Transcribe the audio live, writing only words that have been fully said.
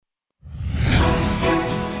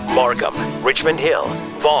Markham, Richmond Hill,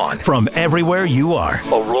 Vaughan. From everywhere you are,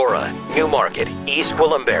 Aurora, Newmarket, East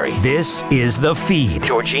Gwillimbury. This is The Feed.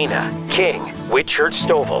 Georgina, King, Whitchurch,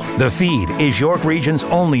 Stouffville. The Feed is York Region's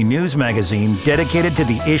only news magazine dedicated to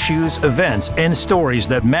the issues, events, and stories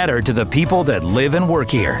that matter to the people that live and work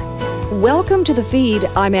here. Welcome to The Feed.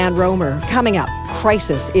 I'm Ann Romer. Coming up,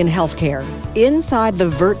 crisis in healthcare, inside the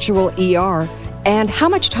virtual ER, and how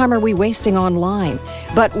much time are we wasting online?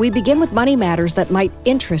 But we begin with money matters that might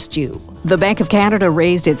interest you. The Bank of Canada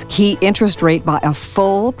raised its key interest rate by a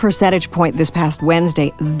full percentage point this past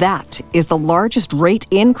Wednesday. That is the largest rate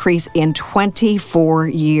increase in 24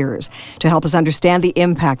 years. To help us understand the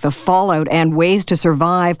impact, the fallout, and ways to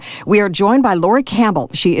survive, we are joined by Laurie Campbell.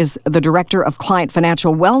 She is the Director of Client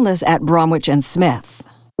Financial Wellness at Bromwich and Smith.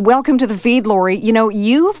 Welcome to The Feed, Laurie. You know,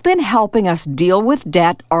 you've been helping us deal with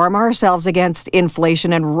debt, arm ourselves against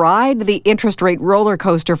inflation, and ride the interest rate roller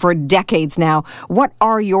coaster for decades now. What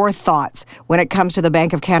are your thoughts when it comes to the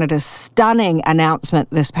Bank of Canada's stunning announcement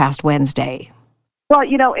this past Wednesday? Well,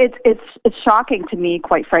 you know, it's shocking to me,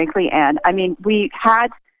 quite frankly, Anne. I mean, we had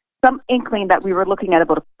some inkling that we were looking at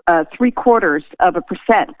about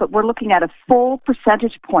 0.75%, but we're looking at a full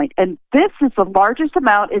percentage point. And this is the largest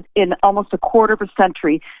amount in almost a quarter of a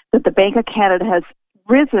century that the Bank of Canada has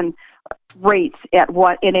risen rates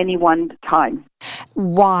in any one time.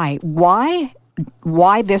 Why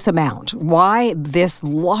this amount? Why this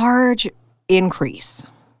large increase?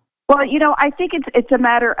 Well, you know, I think it's a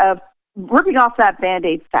matter of ripping off that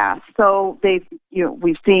Band-Aid fast. So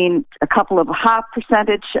we've seen a couple of half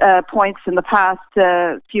percentage points in the past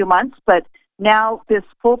few months, but now this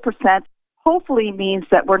full percent hopefully means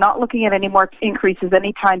that we're not looking at any more increases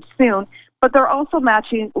anytime soon, but they're also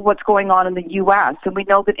matching what's going on in the U.S. And we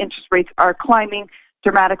know that interest rates are climbing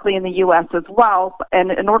dramatically in the U.S. as well.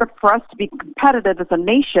 And in order for us to be competitive as a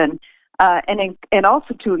nation, and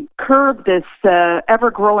also to curb this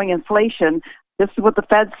ever-growing inflation, this is what the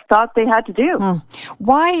Feds thought they had to do.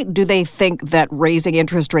 Why do they think that raising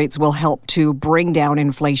interest rates will help to bring down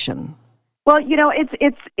inflation? Well, you know,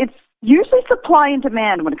 it's usually supply and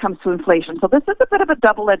demand when it comes to inflation. So this is a bit of a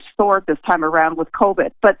double-edged sword this time around with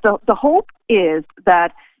COVID. But the hope is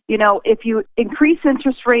that, you know, if you increase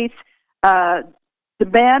interest rates,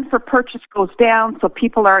 demand for purchase goes down, so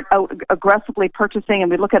people aren't out aggressively purchasing. And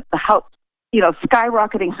we look at the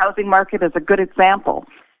skyrocketing housing market as a good example.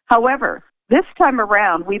 However, this time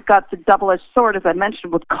around, we've got the double-edged sword, as I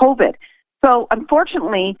mentioned, with COVID. So,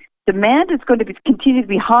 unfortunately, demand is going to continue to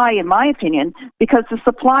be high, in my opinion, because the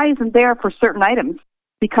supply isn't there for certain items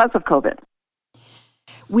because of COVID.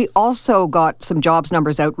 We also got some jobs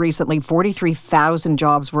numbers out recently. 43,000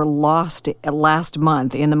 jobs were lost last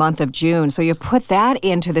month, in the month of June. So you put that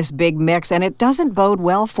into this big mix, and it doesn't bode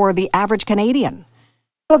well for the average Canadian.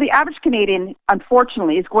 Well, the average Canadian,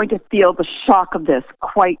 unfortunately, is going to feel the shock of this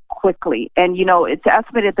quite quickly. And, you know, it's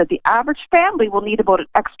estimated that the average family will need about an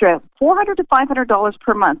extra $400 to $500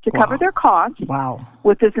 per month to cover their costs. Wow.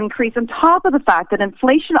 With this increase, on top of the fact that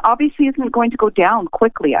inflation obviously isn't going to go down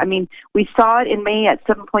quickly. I mean, we saw it in May at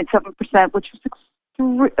 7.7%, which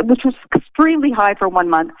was extremely high for 1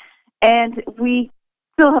 month. And we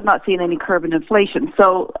still have not seen any curve in inflation.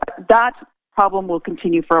 So that problem will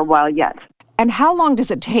continue for a while yet. And how long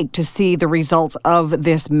does it take to see the results of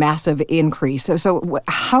this massive increase? So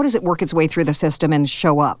how does it work its way through the system and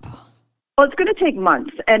show up? Well, it's going to take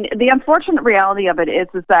months. And the unfortunate reality of it is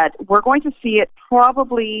that we're going to see it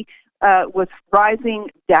probably with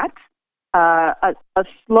rising debt, a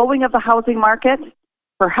slowing of the housing market,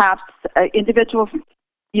 perhaps individuals,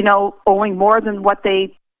 you know, owing more than what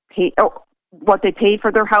they paid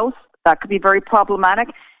for their house. That could be very problematic.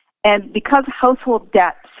 And because household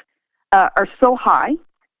debts are so high,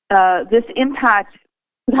 this impact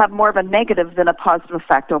could have more of a negative than a positive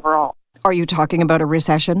effect overall. Are you talking about a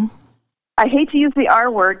recession? I hate to use the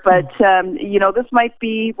R word, but you know, this might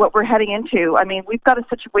be what we're heading into. I mean, we've got a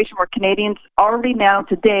situation where Canadians already now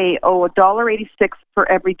today owe $1.86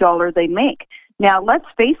 for every dollar they make. Now, let's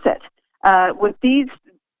face it, with these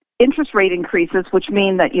interest rate increases, which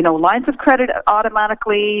mean that, you know, lines of credit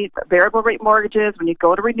automatically, variable rate mortgages, when you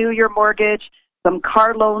go to renew your mortgage, some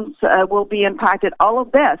car loans will be impacted. All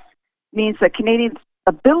of this means that Canadians'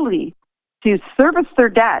 ability to service their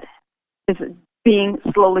debt is being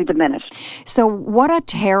slowly diminished. So what a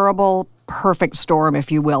terrible perfect storm,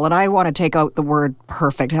 if you will. And I want to take out the word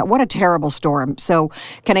perfect. What a terrible storm. So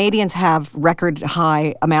Canadians have record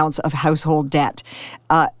high amounts of household debt.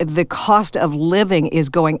 The cost of living is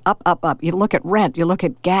going up, up, up. You look at rent, you look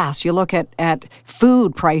at gas, you look at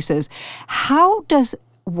food prices. How does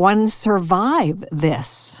one survive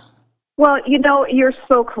this? Well, you're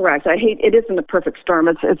so correct. It isn't a perfect storm.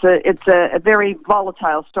 It's a very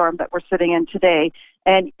volatile storm that we're sitting in today.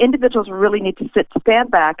 And individuals really need to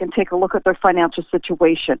stand back and take a look at their financial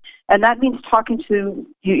situation. And that means talking to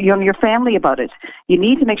you and your family about it. You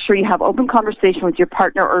need to make sure you have open conversation with your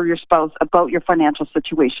partner or your spouse about your financial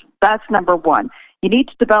situation. That's number one. You need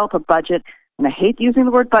to develop a budget, and I hate using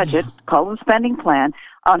the word budget, call it a spending plan,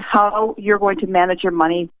 on how you're going to manage your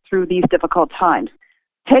money through these difficult times.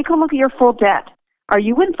 Take a look at your full debt. Are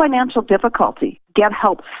you in financial difficulty? Get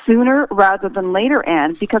help sooner rather than later,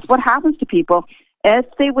 Anne, because what happens to people, as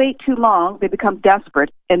they wait too long, they become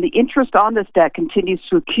desperate, and the interest on this debt continues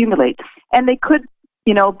to accumulate. And they could,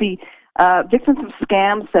 be victims of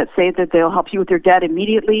scams that say that they'll help you with your debt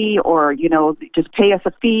immediately, or, just pay us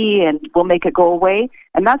a fee and we'll make it go away.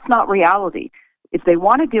 And that's not reality. If they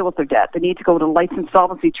want to deal with their debt, they need to go to a licensed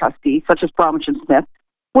insolvency trustee, such as Bromwich and Smith,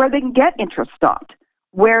 where they can get interest stopped,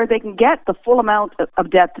 where they can get the full amount of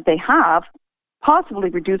debt that they have possibly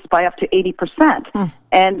reduced by up to 80%.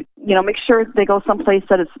 And, make sure they go someplace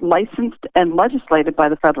that is licensed and legislated by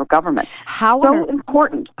the federal government.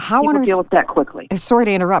 Important to deal with debt quickly. Sorry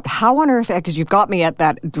to interrupt. How on earth, because you've got me at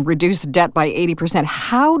that reduced debt by 80%,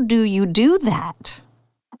 how do you do that?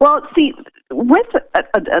 Well, see, with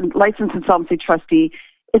a licensed insolvency trustee,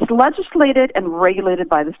 it's legislated and regulated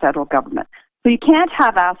by the federal government. So you can't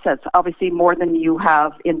have assets, obviously, more than you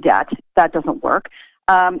have in debt. That doesn't work.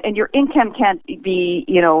 And your income can't be,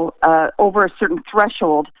 over a certain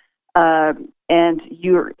threshold, and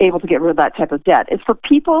you're able to get rid of that type of debt. It's for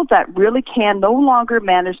people that really can no longer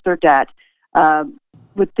manage their debt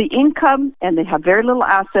with the income, and they have very little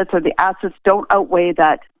assets, or the assets don't outweigh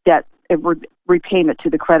that debt repayment to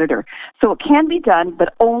the creditor. So it can be done,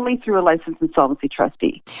 but only through a licensed insolvency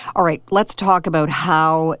trustee. All right, let's talk about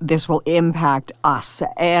how this will impact us.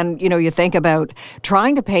 And, you think about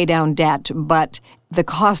trying to pay down debt, but the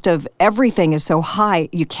cost of everything is so high,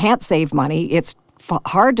 you can't save money. It's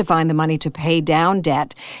hard to find the money to pay down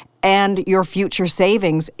debt. And your future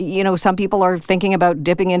savings, some people are thinking about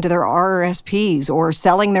dipping into their RRSPs or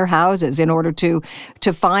selling their houses in order to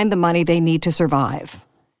find the money they need to survive.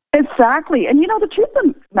 Exactly. And, the truth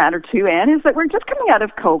of the matter, too, Anne, is that we're just coming out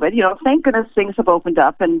of COVID. Thank goodness things have opened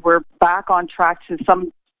up and we're back on track to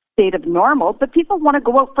some state of normal, but people want to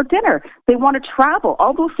go out for dinner. They want to travel,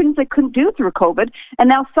 all those things they couldn't do through COVID. And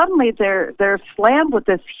now suddenly they're slammed with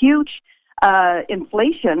this huge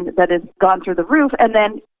inflation that has gone through the roof, and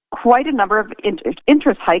then quite a number of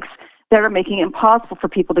interest hikes that are making it impossible for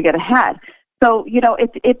people to get ahead. So,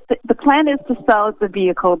 the plan is to sell the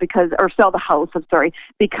vehicle sell the house,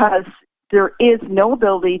 because there is no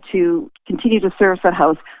ability to continue to service that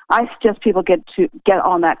house. I suggest people get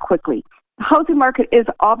on that quickly. The housing market is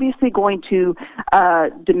obviously going to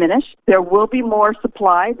diminish. There will be more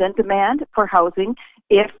supply than demand for housing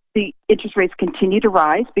if the interest rates continue to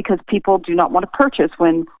rise, because people do not want to purchase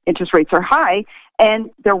when interest rates are high,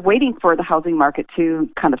 and they're waiting for the housing market to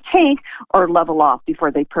kind of tank or level off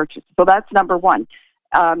before they purchase. So that's number one.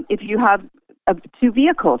 If you have two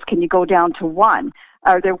vehicles, can you go down to one?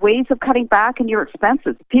 Are there ways of cutting back on your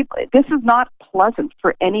expenses? This is not pleasant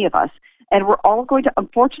for any of us, and we're all going to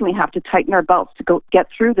unfortunately have to tighten our belts to get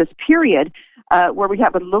through this period where we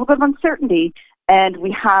have a little bit of uncertainty, and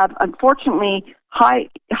we have, unfortunately,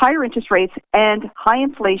 higher interest rates and high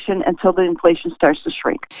inflation until the inflation starts to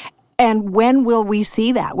shrink. And when will we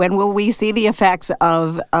see that? When will we see the effects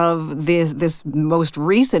of this most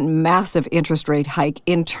recent massive interest rate hike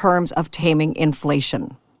in terms of taming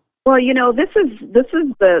inflation? Well, this is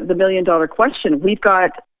the $1 million question. We've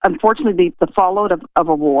got, unfortunately, the fallout of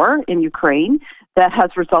a war in Ukraine that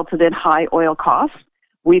has resulted in high oil costs.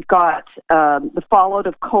 We've got the fallout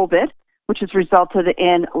of COVID, which has resulted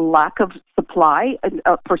in lack of supply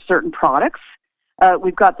for certain products.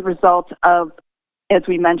 We've got the result of, as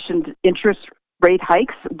we mentioned, interest rate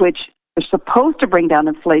hikes, which are supposed to bring down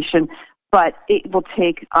inflation, but it will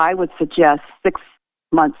take, I would suggest, 6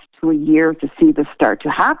 months to a year to see this start to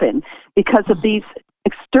happen because of these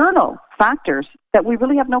external factors that we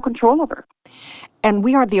really have no control over. And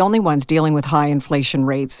we aren't the only ones dealing with high inflation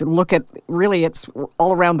rates. Look at, really, it's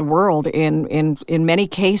all around the world in many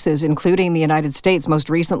cases, including the United States. Most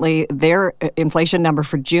recently, their inflation number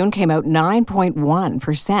for June came out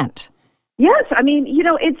 9.1%. Yes, I mean,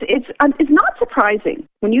 it's not surprising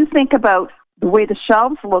when you think about the way the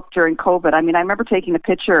shelves looked during COVID. I mean, I remember taking a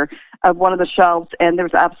picture of one of the shelves, and there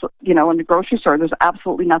was in the grocery store, there's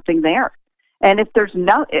absolutely nothing there. And if there's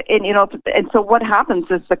no, and so what happens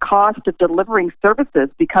is the cost of delivering services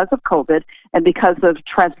because of COVID and because of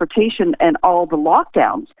transportation and all the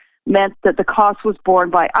lockdowns meant that the cost was borne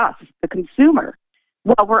by us, the consumer.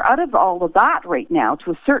 Well, we're out of all of that right now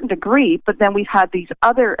to a certain degree, but then we've had these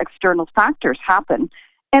other external factors happen.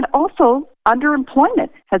 And also, underemployment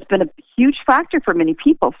has been a huge factor for many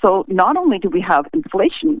people. So not only do we have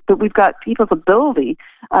inflation, but we've got people's ability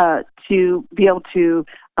to be able to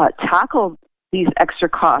tackle these extra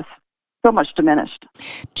costs so much diminished.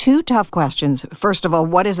 Two tough questions. First of all,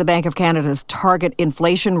 what is the Bank of Canada's target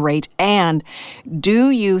inflation rate? And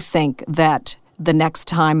do you think that the next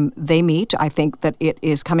time they meet, I think that it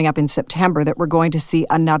is coming up in September, that we're going to see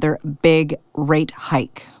another big rate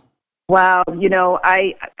hike? Wow.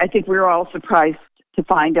 I think we were all surprised to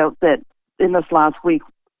find out that in this last week,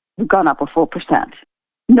 we've gone up a full percent.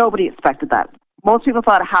 Nobody expected that. Most people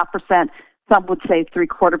thought 0.5%. Some would say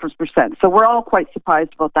 0.75%. So we're all quite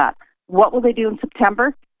surprised about that. What will they do in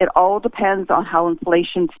September? It all depends on how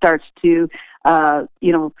inflation starts to,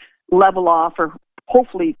 level off or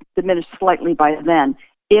hopefully diminish slightly by then.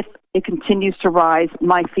 If it continues to rise,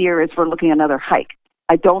 my fear is we're looking at another hike.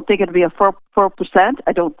 I don't think it'll be a 4%.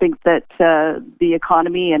 I don't think that the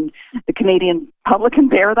economy and the Canadian public can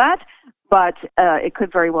bear that, but it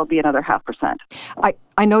could very well be another 0.5%.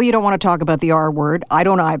 I know you don't want to talk about the R word. I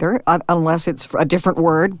don't either, unless it's a different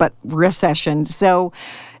word, but recession. So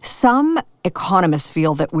some economists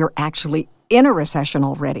feel that we're actually in a recession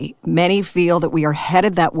already. Many feel that we are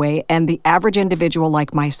headed that way, and the average individual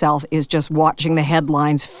like myself is just watching the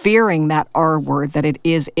headlines, fearing that R word, that it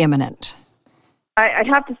is imminent. I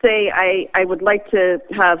have to say, I would like to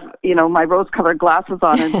have, my rose-colored glasses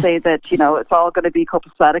on and say that, it's all going to be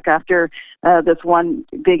copacetic after this one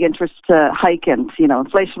big interest hike and,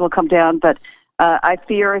 inflation will come down. But I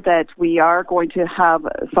fear that we are going to have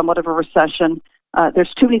somewhat of a recession.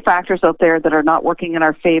 There's too many factors out there that are not working in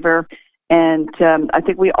our favor. And I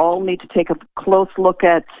think we all need to take a close look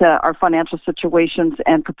at our financial situations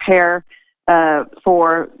and prepare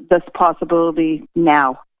for this possibility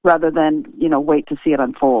now, rather than, wait to see it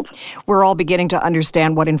unfold. We're all beginning to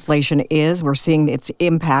understand what inflation is. We're seeing its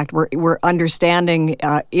impact. We're understanding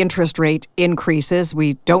interest rate increases.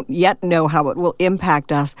 We don't yet know how it will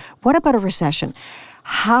impact us. What about a recession?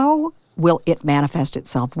 How will it manifest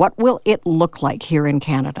itself? What will it look like here in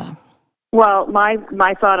Canada? Well, my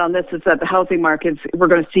thought on this is that the housing markets, we're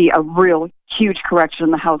going to see a real huge correction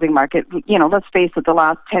in the housing market. Let's face it, the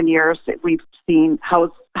last 10 years, we've seen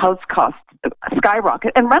house costs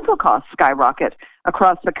skyrocket and rental costs skyrocket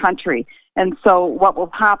across the country. And so what will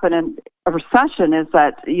happen in a recession is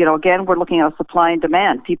that, again, we're looking at supply and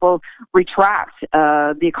demand. People retract,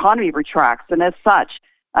 the economy retracts, and as such,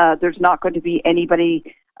 there's not going to be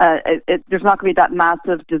there's not going to be that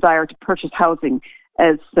massive desire to purchase housing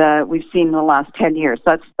as we've seen in the last 10 years.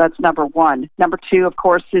 That's number one. Number two, of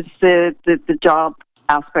course, is the job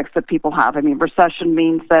aspects that people have. I mean, recession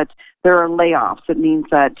means that there are layoffs. It means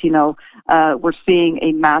that, we're seeing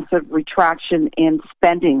a massive retraction in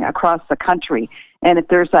spending across the country. And if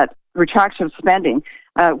there's that retraction of spending,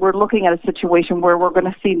 we're looking at a situation where we're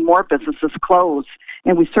going to see more businesses close.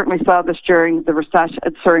 And we certainly saw this during the recession,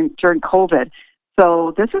 during COVID.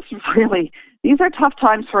 So these are tough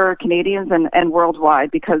times for Canadians and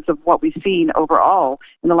worldwide because of what we've seen overall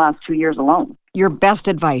in the last 2 years alone. Your best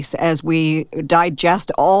advice as we digest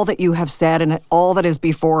all that you have said and all that is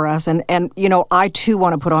before us. And I too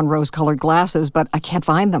want to put on rose-colored glasses, but I can't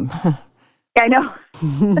find them. I know.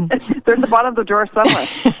 They're at the bottom of the drawer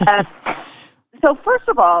somewhere. So first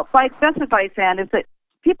of all, my best advice, Anne, is that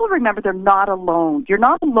people remember they're not alone. You're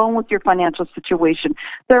not alone with your financial situation.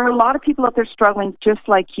 There are a lot of people out there struggling just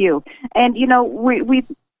like you. And, we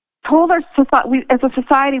told our society, as a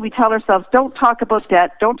society, we tell ourselves, don't talk about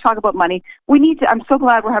debt, don't talk about money. I'm so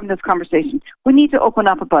glad we're having this conversation. We need to open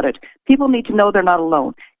up about it. People need to know they're not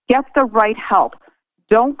alone. Get the right help.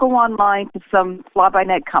 Don't go online to some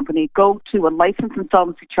fly-by-night company. Go to a licensed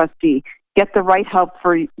insolvency trustee. Get the right help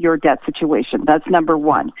for your debt situation. That's number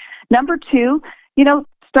one. Number two,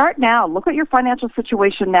 start now. Look at your financial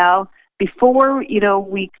situation now before,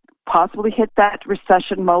 we possibly hit that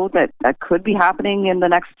recession mode that could be happening in the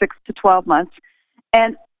next 6 to 12 months,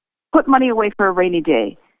 and put money away for a rainy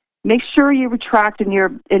day. Make sure you retract in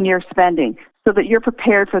your spending so that you're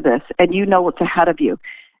prepared for this and you know what's ahead of you.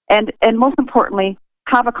 And most importantly,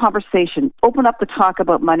 have a conversation. Open up the talk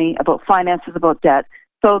about money, about finances, about debt,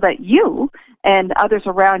 so that you and others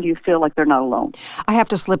around you feel like they're not alone. I have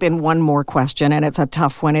to slip in one more question, and it's a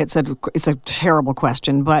tough one. It's a terrible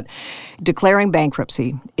question, but declaring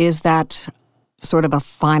bankruptcy, is that sort of a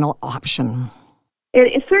final option?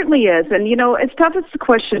 It certainly is. And, as tough as the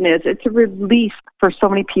question is, it's a relief for so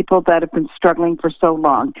many people that have been struggling for so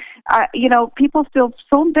long. People feel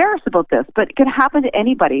so embarrassed about this, but it could happen to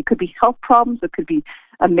anybody. It could be health problems. It could be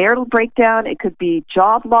a marital breakdown. It could be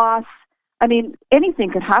job loss. I mean,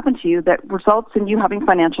 anything could happen to you that results in you having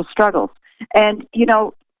financial struggles. And, you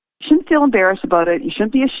shouldn't feel embarrassed about it. You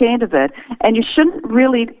shouldn't be ashamed of it. And you shouldn't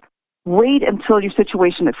really wait until your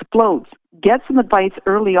situation explodes. Get some advice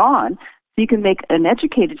early on so you can make an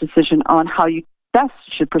educated decision on how you best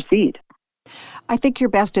should proceed. I think your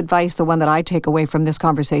best advice, the one that I take away from this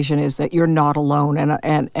conversation, is that you're not alone,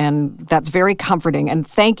 and that's very comforting. And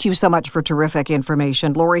thank you so much for terrific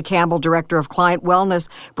information. Laurie Campbell, Director of Client Wellness,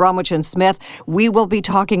 Bromwich and Smith. We will be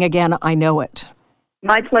talking again, I know it.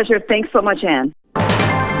 My pleasure. Thanks so much, Anne.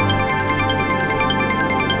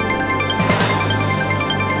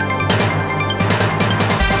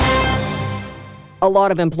 A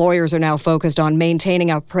lot of employers are now focused on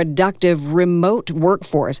maintaining a productive remote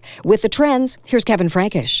workforce. With the trends, here's Kevin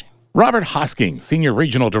Frankish. Robert Hosking, Senior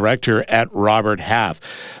Regional Director at Robert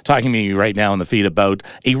Half, talking to me right now in the feed about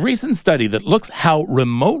a recent study that looks how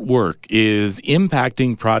remote work is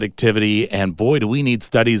impacting productivity. And boy, do we need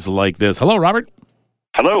studies like this. Hello, Robert.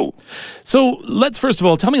 Hello. So let's first of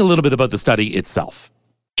all, tell me a little bit about the study itself.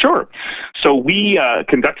 Sure. So we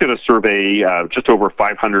conducted a survey, just over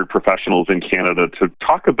 500 professionals in Canada, to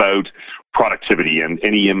talk about productivity and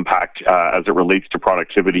any impact as it relates to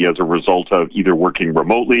productivity as a result of either working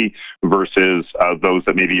remotely versus those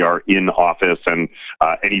that maybe are in office, and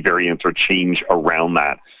any variance or change around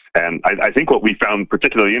that. And I think what we found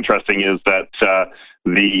particularly interesting is that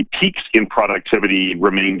the peaks in productivity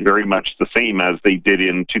remained very much the same as they did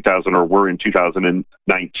in 2000 or were in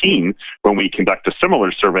 2019 when we conduct a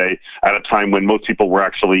similar survey at a time when most people were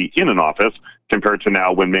actually in an office, compared to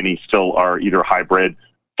now when many still are either hybrid,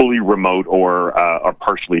 fully remote, or are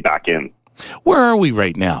partially back in. Where are we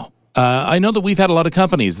right now? I know that we've had a lot of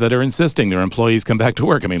companies that are insisting their employees come back to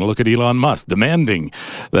work. I mean, look at Elon Musk demanding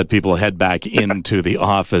that people head back into the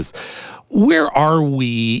office. Where are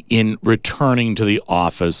we in returning to the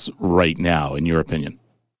office right now, in your opinion?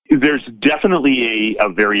 There's definitely a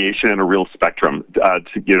variation and a real spectrum.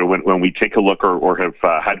 When we take a look or have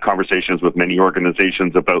had conversations with many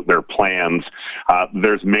organizations about their plans,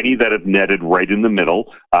 there's many that have netted right in the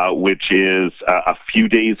middle, which is a few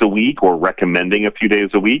days a week, or recommending a few days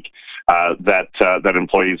a week that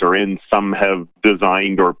employees are in. Some have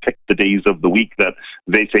designed or picked the days of the week that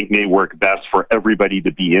they think may work best for everybody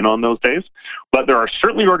to be in on those days. But there are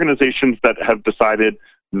certainly organizations that have decided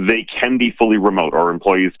they can be fully remote, or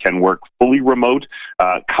employees can work fully remote,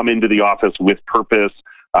 come into the office with purpose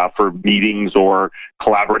for meetings or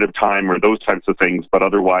collaborative time or those types of things, but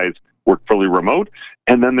otherwise work fully remote.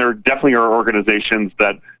 And then there definitely are organizations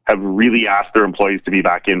that have really asked their employees to be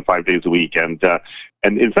back in 5 days a week. And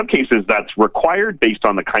in some cases, that's required based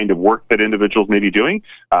on the kind of work that individuals may be doing.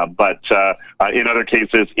 But in other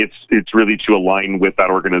cases, it's really to align with that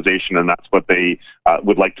organization, and that's what they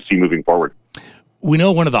would like to see moving forward. We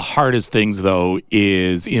know one of the hardest things, though,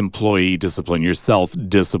 is employee discipline, your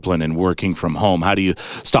self-discipline and working from home. How do you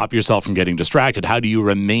stop yourself from getting distracted? How do you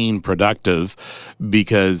remain productive?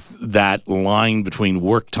 Because that line between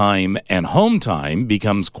work time and home time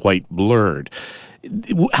becomes quite blurred.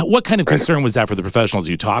 What kind of concern was that for the professionals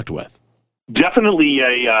you talked with? Definitely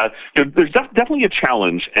there's definitely a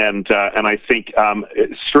challenge, and I think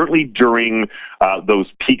certainly during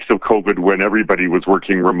those peaks of COVID, when everybody was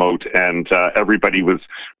working remote and everybody was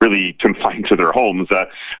really confined to their homes,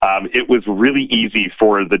 it was really easy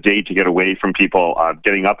for the day to get away from people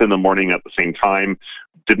getting up in the morning at the same time.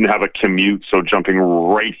 Didn't have a commute, so jumping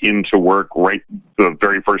right into work, right the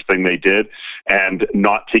very first thing they did, and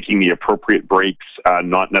not taking the appropriate breaks,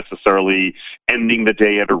 not necessarily ending the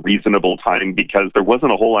day at a reasonable time because there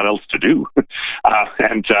wasn't a whole lot else to do.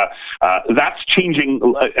 And that's changing,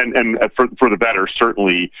 and for the better,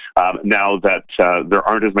 certainly, now that there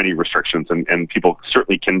aren't as many restrictions, and people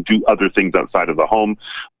certainly can do other things outside of the home,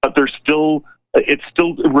 but it's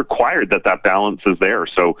still required that balance is there.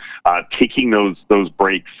 So taking those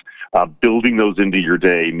breaks, building those into your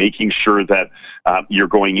day, making sure that you're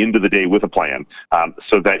going into the day with a plan,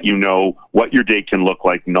 so that you know what your day can look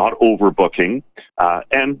like, not overbooking,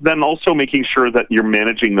 and then also making sure that you're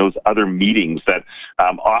managing those other meetings that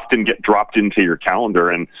often get dropped into your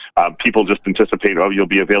calendar, and people just anticipate, oh, you'll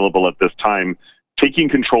be available at this time. Taking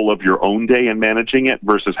control of your own day and managing it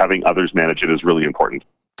versus having others manage it is really important.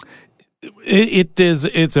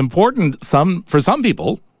 It's important for some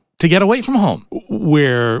people to get away from home,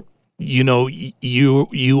 where you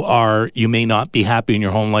may not be happy in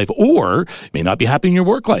your home life, or may not be happy in your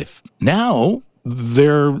work life. Now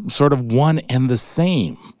they're sort of one and the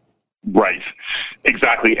same. Right,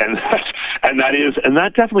 exactly, and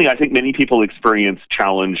that definitely, I think many people experience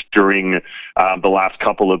challenge during the last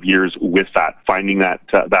couple of years with that, finding that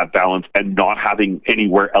balance and not having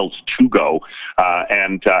anywhere else to go,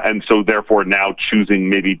 and so therefore now choosing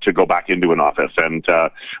maybe to go back into an office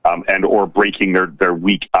and or breaking their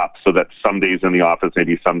week up so that some days in the office,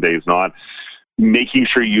 maybe some days not. Making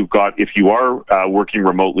sure you've got, if you are working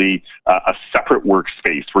remotely, a separate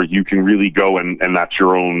workspace where you can really go and that's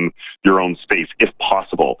your own space, if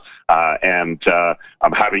possible, and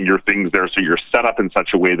having your things there so you're set up in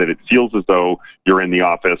such a way that it feels as though you're in the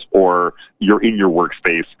office or you're in your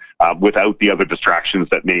workspace without the other distractions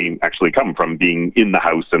that may actually come from being in the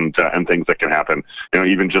house and things that can happen.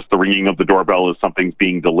 Even just the ringing of the doorbell as something's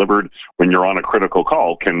being delivered when you're on a critical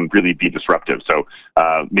call can really be disruptive. So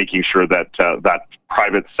making sure that that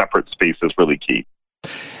private, separate space is really key.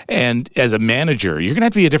 And as a manager, you're going to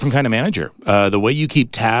have to be a different kind of manager. The way you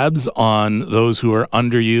keep tabs on those who are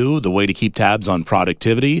under you, the way to keep tabs on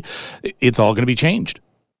productivity, it's all going to be changed.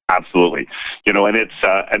 Absolutely, and it's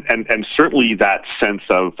and certainly that sense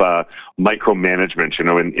of micromanagement.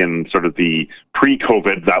 In sort of the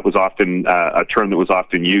pre-COVID, that was often a term that was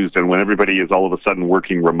often used. And when everybody is all of a sudden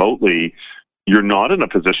working remotely, you're not in a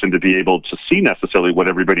position to be able to see necessarily what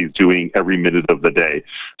everybody's doing every minute of the day.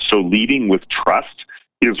 So leading with trust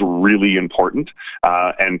is really important,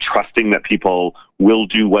 and trusting that people will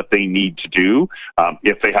do what they need to do.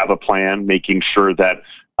 If they have a plan, making sure that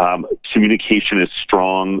communication is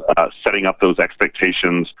strong, setting up those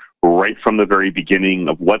expectations right from the very beginning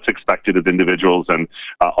of what's expected of individuals and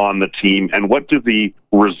on the team, and what do the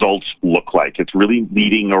results look like. It's really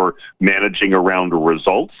leading or managing around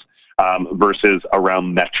results versus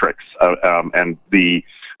around metrics, and the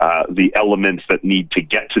elements that need to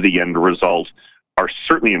get to the end result are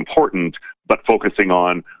certainly important, but focusing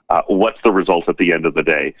on what's the result at the end of the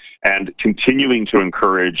day, and continuing to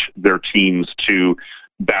encourage their teams to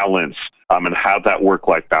balance and have that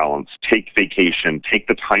work-life balance, take vacation, take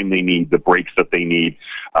the time they need, the breaks that they need,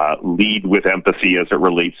 lead with empathy as it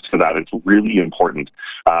relates to that. It's really important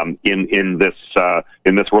in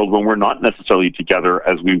this world when we're not necessarily together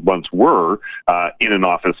as we once were in an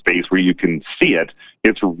office space where you can see it.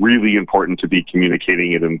 It's really important to be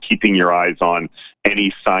communicating it and keeping your eyes on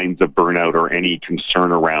any signs of burnout or any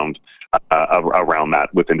concern around that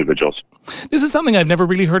with individuals. This is something I've never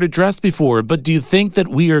really heard addressed before, but do you think that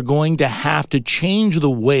we are going to have to change the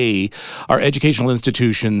way our educational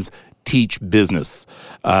institutions teach business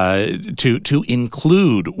to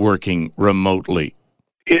include working remotely?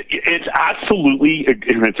 It's absolutely,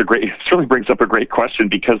 it certainly brings up a great question,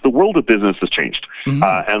 because the world of business has changed,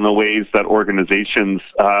 and the ways that organizations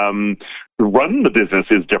run the business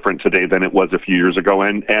is different today than it was a few years ago.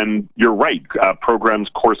 And you're right, programs,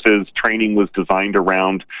 courses, training was designed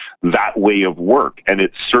around that way of work, and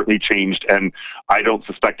it's certainly changed. And I don't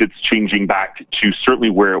suspect it's changing back to certainly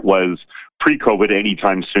where it was pre-COVID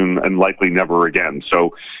anytime soon, and likely never again.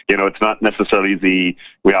 So, it's not necessarily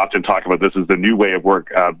we often talk about this as the new way of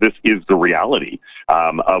work. This is the reality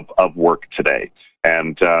of work today.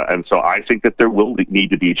 And so I think that there will need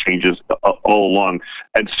to be changes all along.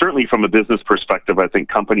 And certainly from a business perspective, I think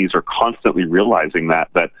companies are constantly realizing that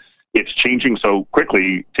it's changing so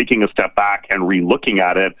quickly, taking a step back and re-looking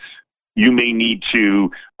at it. You may need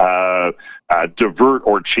to divert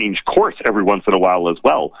or change course every once in a while as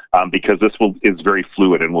well, because this is very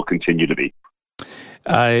fluid and will continue to be.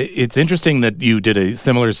 It's interesting that you did a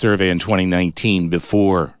similar survey in 2019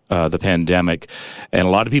 before the pandemic, and a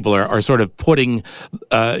lot of people are sort of putting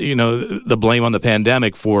the blame on the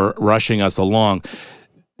pandemic for rushing us along.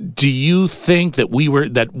 Do you think that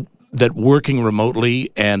that working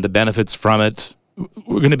remotely and the benefits from it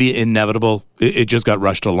were going to be inevitable? It just got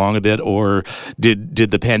rushed along a bit, or did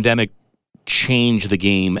the pandemic change the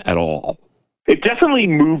game at all? It definitely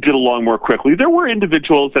moved it along more quickly. There were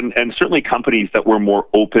individuals and certainly companies that were more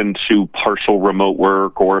open to partial remote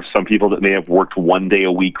work, or some people that may have worked one day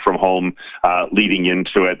a week from home leading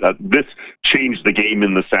into it. This changed the game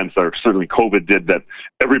in the sense that certainly COVID did, that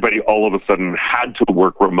everybody all of a sudden had to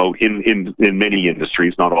work remote in many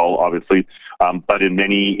industries, not all obviously, but in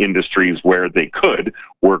many industries where they could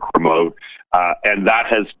work remote. And that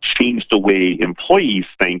has changed the way employees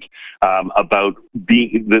think about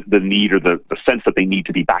being the need or the sense that they need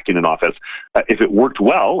to be back in an office. If it worked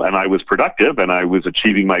well and I was productive and I was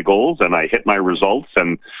achieving my goals and I hit my results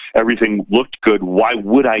and everything looked good, why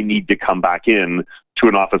would I need to come back in to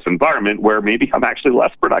an office environment where maybe I'm actually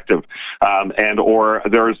less productive, and or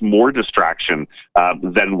there's more distraction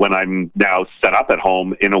than when I'm now set up at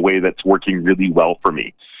home in a way that's working really well for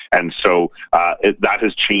me. And so that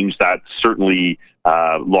has changed that certainly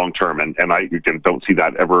long term, and I again, don't see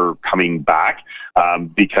that ever coming back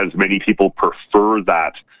because many people prefer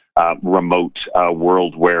that remote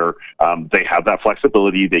world where they have that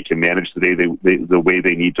flexibility. They can manage the day the way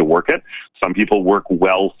they need to work it. Some people work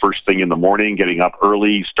well first thing in the morning, getting up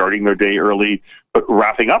early, starting their day early, but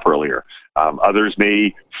wrapping up earlier. Others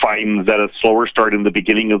may find that a slower start in the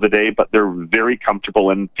beginning of the day, but they're very comfortable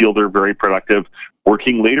and feel they're very productive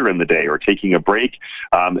working later in the day or taking a break,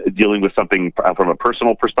 dealing with something from a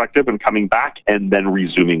personal perspective and coming back and then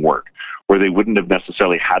resuming work, where they wouldn't have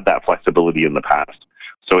necessarily had that flexibility in the past.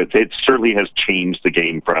 So it certainly has changed the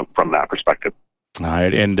game from that perspective. All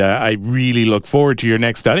right, and I really look forward to your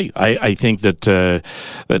next study. I think that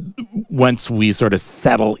that once we sort of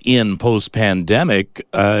settle in post-pandemic,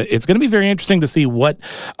 it's going to be very interesting to see what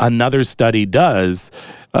another study does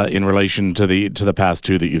in relation to the past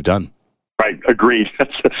two that you've done. Right, agreed.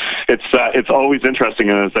 It's always interesting,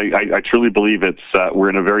 and I truly believe we're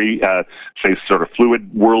in a very say sort of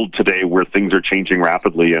fluid world today where things are changing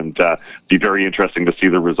rapidly, and be very interesting to see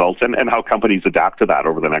the results and how companies adapt to that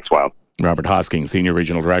over the next while. Robert Hosking, Senior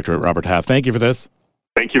Regional Director at Robert Half. Thank you for this.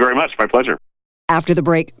 Thank you very much. My pleasure. After the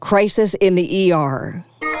break, crisis in the ER.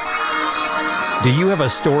 Do you have a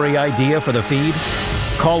story idea for the feed?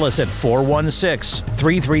 Call us at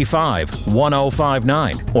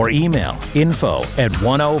 416-335-1059 or email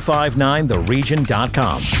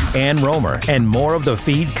info@1059theregion.com. Ann Romer and more of the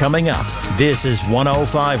feed coming up. This is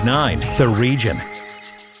 1059 The Region.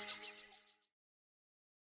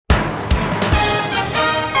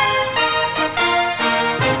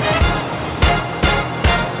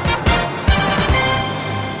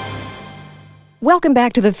 Welcome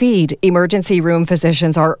back to the feed. Emergency room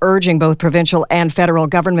physicians are urging both provincial and federal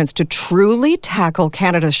governments to truly tackle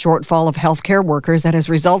Canada's shortfall of healthcare workers that has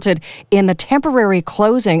resulted in the temporary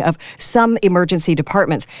closing of some emergency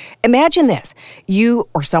departments. Imagine this. You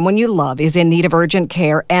or someone you love is in need of urgent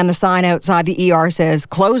care and the sign outside the ER says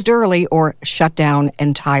closed early or shut down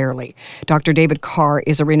entirely. Dr. David Carr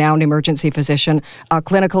is a renowned emergency physician, a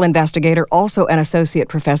clinical investigator, also an associate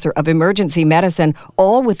professor of emergency medicine,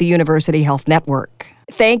 all with the University Health Network.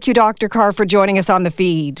 Thank you, Dr. Carr, for joining us on the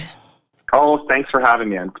feed. Oh, thanks for having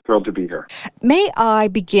me. I'm thrilled to be here. May I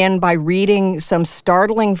begin by reading some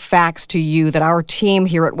startling facts to you that our team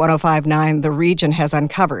here at 1059 The Region has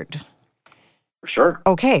uncovered? Sure.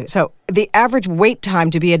 Okay, so the average wait time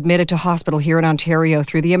to be admitted to hospital here in Ontario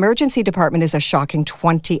through the emergency department is a shocking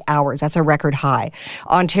 20 hours. That's a record high.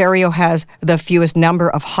 Ontario has the fewest number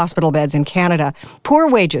of hospital beds in Canada. Poor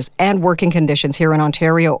wages and working conditions here in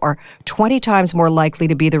Ontario are 20 times more likely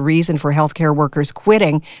to be the reason for healthcare workers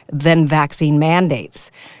quitting than vaccine mandates.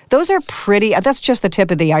 Those are that's just the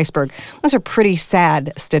tip of the iceberg. Those are pretty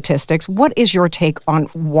sad statistics. What is your take on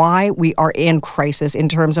why we are in crisis in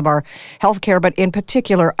terms of our healthcare, but in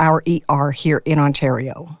particular our ER here in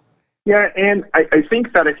Ontario? Yeah, and I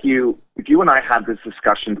think that if you and I had this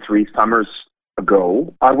discussion 3 summers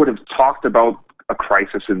ago, I would have talked about a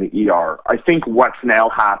crisis in the ER. I think what's now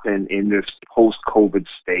happened in this post-COVID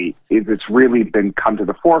state is it's really been come to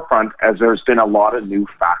the forefront as there's been a lot of new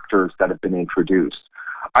factors that have been introduced.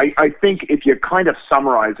 I think if you kind of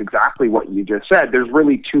summarize exactly what you just said, there's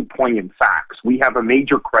really 2 poignant facts. We have a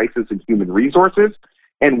major crisis in human resources,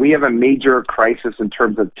 and we have a major crisis in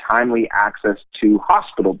terms of timely access to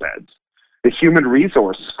hospital beds. The human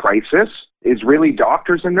resource crisis is really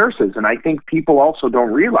doctors and nurses, and I think people also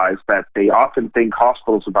don't realize that. They often think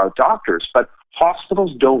hospitals are about doctors, but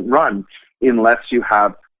hospitals don't run unless you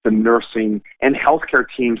have the nursing and healthcare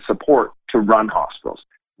team support to run hospitals.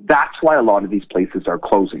 That's why a lot of these places are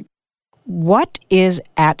closing. What is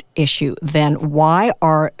at issue then? Why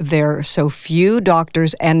are there so few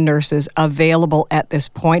doctors and nurses available at this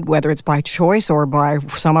point, whether it's by choice or by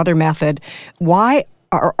some other method? Why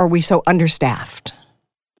are we so understaffed?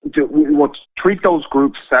 We'll treat those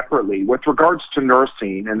groups separately. With regards to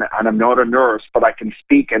nursing, and I'm not a nurse, but I can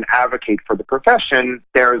speak and advocate for the profession,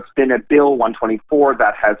 there's been a Bill 124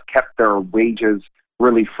 that has kept their wages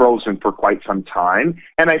really frozen for quite some time.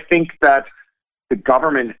 And I think that the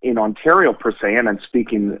government in Ontario, per se, and I'm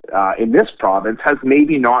speaking in this province, has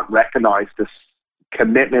maybe not recognized this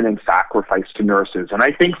commitment and sacrifice to nurses. And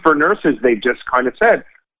I think for nurses, they've just kind of said,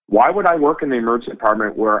 why would I work in the emergency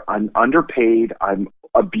department where I'm underpaid, I'm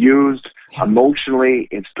abused emotionally,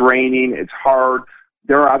 it's draining, it's hard.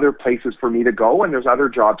 There are other places for me to go, and there's other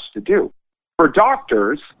jobs to do. For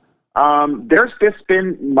doctors, there's just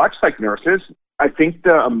been, much like nurses, I think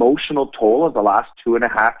the emotional toll of the last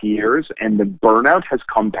 2.5 years and the burnout has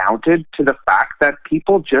compounded to the fact that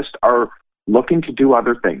people just are looking to do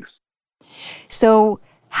other things. So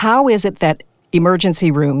how is it that emergency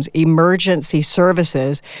rooms, emergency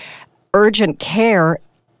services, urgent care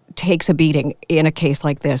takes a beating in a case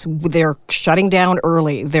like this? They're shutting down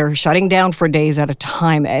early. They're shutting down for days at a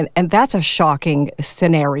time. And that's a shocking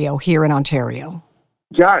scenario here in Ontario.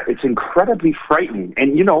 Yeah, it's incredibly frightening.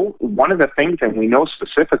 And, one of the things, and we know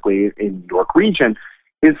specifically in York Region,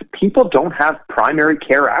 is people don't have primary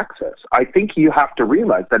care access. I think you have to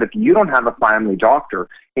realize that if you don't have a family doctor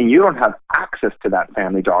and you don't have access to that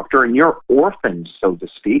family doctor and you're orphaned, so to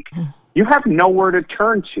speak, you have nowhere to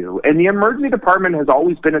turn to. And the emergency department has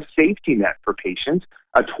always been a safety net for patients,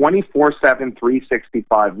 a 24/7,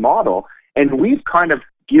 365 model. And we've kind of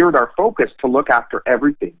geared our focus to look after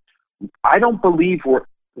everything. I don't believe we're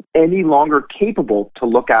any longer capable to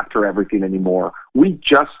look after everything anymore. We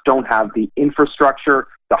just don't have the infrastructure,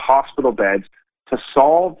 the hospital beds to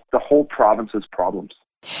solve the whole province's problems.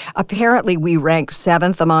 Apparently, we rank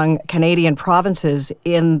 7th among Canadian provinces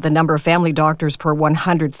in the number of family doctors per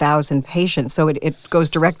 100,000 patients. So it goes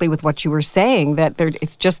directly with what you were saying, that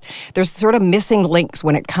there's sort of missing links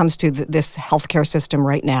when it comes to this healthcare system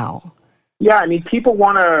right now. Yeah, I mean, people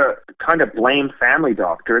want to kind of blame family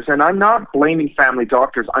doctors, and I'm not blaming family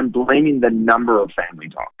doctors. I'm blaming the number of family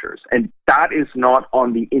doctors, and that is not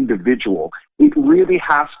on the individual. It really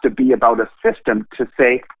has to be about a system to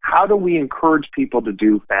say, how do we encourage people to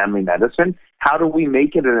do family medicine? How do we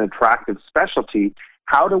make it an attractive specialty?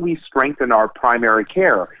 How do we strengthen our primary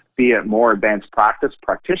care, be it more advanced practice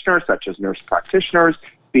practitioners such as nurse practitioners,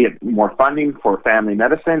 be it more funding for family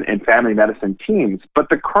medicine and family medicine teams. But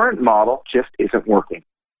the current model just isn't working.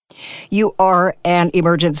 You are an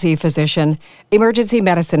emergency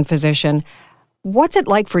medicine physician. What's it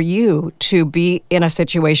like for you to be in a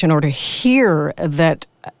situation or to hear that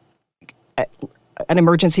an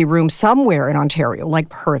emergency room somewhere in Ontario, like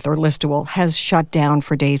Perth or Listowel, has shut down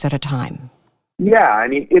for days at a time? Yeah, I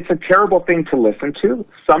mean, it's a terrible thing to listen to.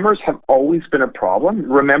 Summers have always been a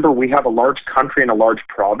problem. Remember, we have a large country and a large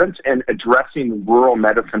province, and addressing rural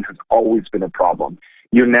medicine has always been a problem.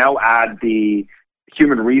 You now add the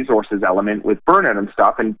human resources element with burnout and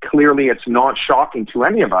stuff, and clearly it's not shocking to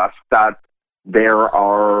any of us that there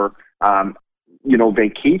are,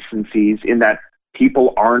 vacancies in that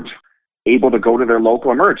people aren't able to go to their local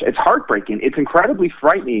emerge. It's heartbreaking. It's incredibly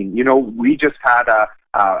frightening. We just had a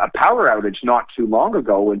power outage not too long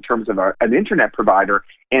ago in terms of an internet provider,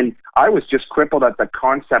 and I was just crippled at the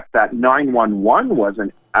concept that 911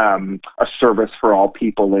 wasn't a service for all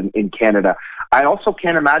people in Canada. I also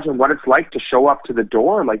can't imagine what it's like to show up to the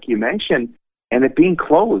door, like you mentioned, and it being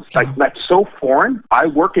closed. Yeah. Like, that's so foreign. I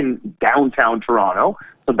work in downtown Toronto,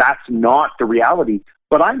 so that's not the reality.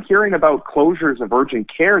 But I'm hearing about closures of urgent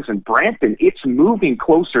cares in Brampton. It's moving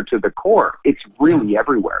closer to the core. It's really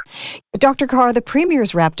everywhere. Dr. Carr, the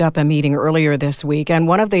Premier's wrapped up a meeting earlier this week, and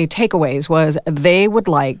one of the takeaways was they would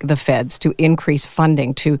like the feds to increase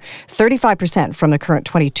funding to 35% from the current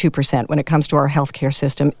 22% when it comes to our healthcare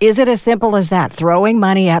system. Is it as simple as that, throwing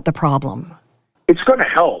money at the problem? It's going to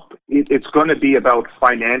help. It's going to be about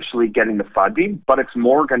financially getting the funding, but it's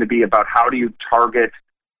more going to be about how do you target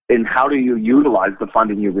and how do you utilize the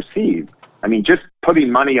funding you receive. I mean, just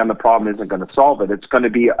putting money on the problem isn't going to solve it. It's going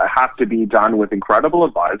to have to be done with incredible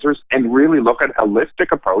advisors and really look at a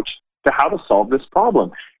holistic approach to how to solve this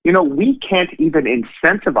problem. We can't even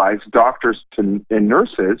incentivize doctors and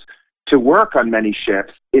nurses to work on many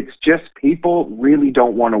shifts. It's just people really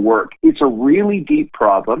don't want to work. It's a really deep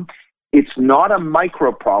problem. It's not a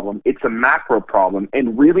micro problem, it's a macro problem,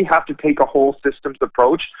 and really have to take a whole systems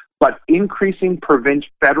approach, but increasing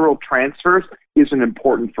federal transfers is an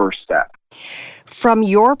important first step. From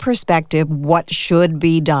your perspective, what should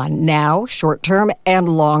be done now, short-term and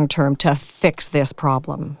long-term, to fix this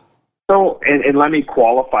problem? So, and let me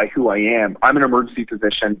qualify who I am. I'm an emergency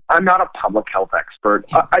physician. I'm not a public health expert.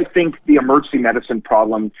 Yeah. I think the emergency medicine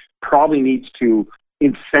problem probably needs to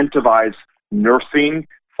incentivize nursing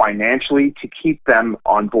financially to keep them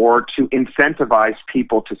on board, to incentivize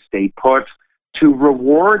people to stay put, to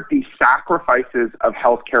reward the sacrifices of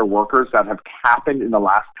healthcare workers that have happened in the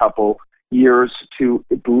last couple years to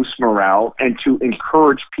boost morale, and to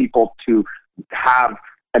encourage people to have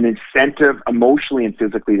an incentive emotionally and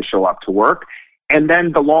physically to show up to work. And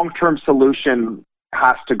then the long-term solution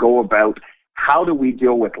has to go about how do we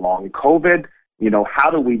deal with long COVID? How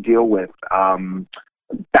do we deal with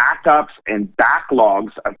backups and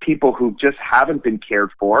backlogs of people who just haven't been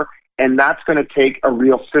cared for? And that's going to take a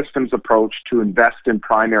real systems approach to invest in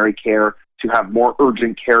primary care, to have more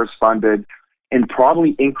urgent cares funded, and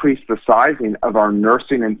probably increase the sizing of our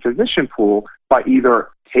nursing and physician pool by either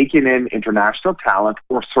taking in international talent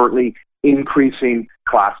or certainly increasing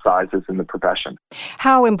class sizes in the profession.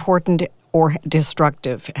 How important or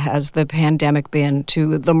destructive has the pandemic been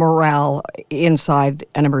to the morale inside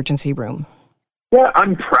an emergency room? Yeah,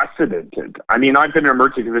 unprecedented. I mean, I've been an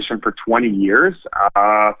emergency physician for 20 years.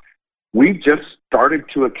 We've just started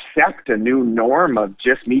to accept a new norm of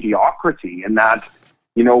just mediocrity, and that,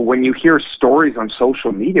 you know, when you hear stories on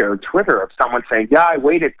social media or Twitter of someone saying, yeah, I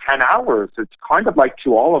waited 10 hours, it's kind of like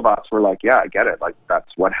to all of us, we're like, yeah, I get it. Like,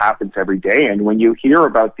 that's what happens every day. And when you hear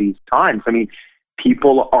about these times, I mean,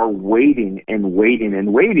 people are waiting and waiting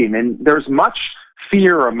and waiting. And there's much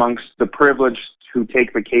fear amongst the privileged who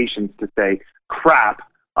take vacations to say, crap,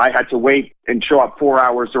 I had to wait and show up 4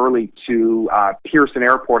 hours early to Pearson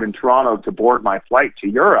Airport in Toronto to board my flight to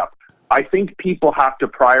Europe. I think people have to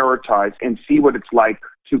prioritize and see what it's like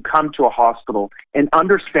to come to a hospital and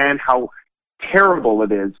understand how terrible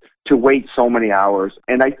it is to wait so many hours.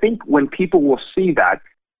 And I think when people will see that,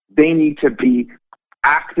 they need to be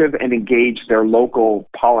active and engage their local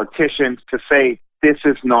politicians to say, this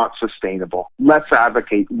is not sustainable. Let's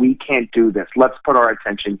advocate. We can't do this. Let's put our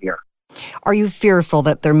attention here. Are you fearful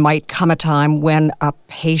that there might come a time when a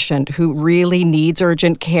patient who really needs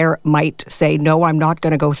urgent care might say, no, I'm not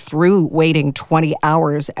going to go through waiting 20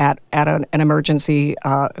 hours at an emergency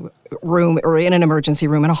room or in an emergency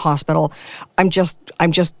room in a hospital. I'm just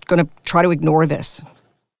going to try to ignore this.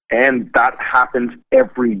 And that happens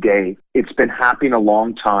every day. It's been happening a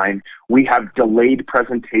long time. We have delayed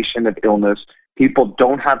presentation of illness. People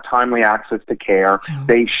don't have timely access to care.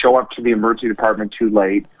 They show up to the emergency department too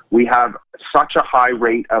late. We have such a high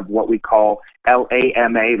rate of what we call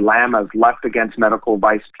LAMA, left against medical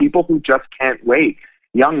advice, people who just can't wait.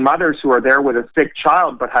 Young mothers who are there with a sick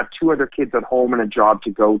child but have two other kids at home and a job to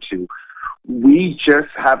go to. We just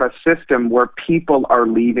have a system where people are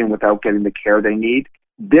leaving without getting the care they need.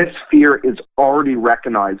 This fear is already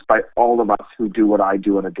recognized by all of us who do what I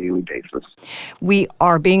do on a daily basis. We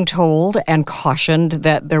are being told and cautioned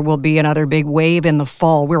that there will be another big wave in the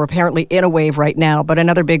fall. We're apparently in a wave right now, but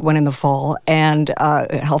another big one in the fall. And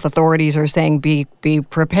health authorities are saying be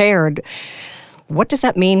prepared. What does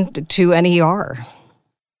that mean to an ER?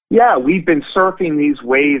 Yeah, we've been surfing these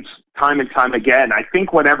waves time and time again. I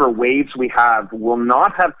think whatever waves we have will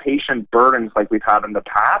not have patient burdens like we've had in the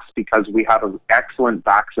past because we have excellent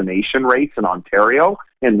vaccination rates in Ontario,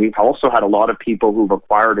 and we've also had a lot of people who've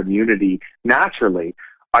acquired immunity naturally.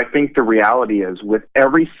 I think the reality is with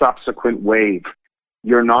every subsequent wave,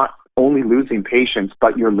 you're not only losing patients,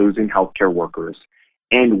 but you're losing healthcare workers.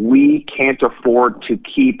 And we can't afford to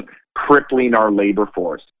keep crippling our labor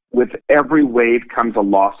force. With every wave comes a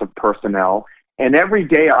loss of personnel. And every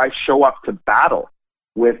day I show up to battle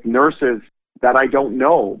with nurses that I don't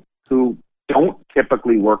know, who don't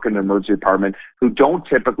typically work in the emergency department, who don't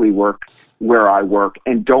typically work where I work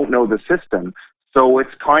and don't know the system. So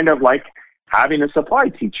it's kind of like having a supply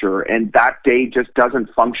teacher, and that day just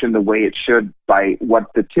doesn't function the way it should by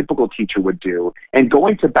what the typical teacher would do. And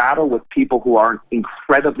going to battle with people who aren't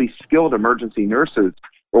incredibly skilled emergency nurses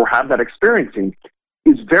or have that experiencing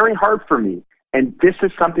is very hard for me. And this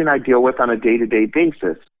is something I deal with on a day-to-day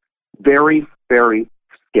basis. Very, very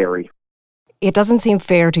scary. It doesn't seem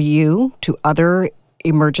fair to you, to other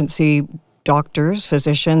emergency doctors,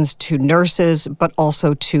 physicians, to nurses, but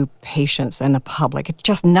also to patients and the public. It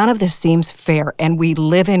just, none of this seems fair. And we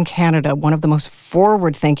live in Canada, one of the most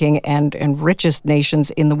forward-thinking and richest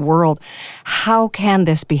nations in the world. How can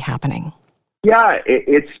this be happening? Yeah,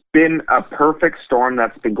 it's been a perfect storm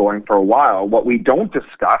that's been going for a while. What we don't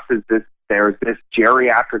discuss is there's this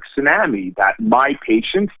geriatric tsunami that my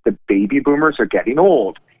patients, the baby boomers, are getting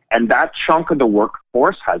old. And that chunk of the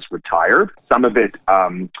workforce has retired. Some of it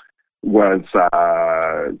was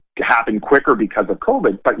happened quicker because of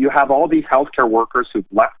COVID. But you have all these healthcare workers who've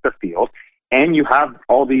left the field, and you have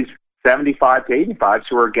all these 75 to 85s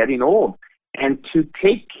who are getting old. And to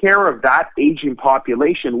take care of that aging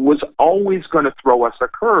population was always going to throw us a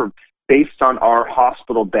curve based on our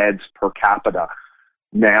hospital beds per capita.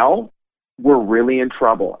 Now, we're really in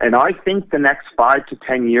trouble. And I think the next 5 to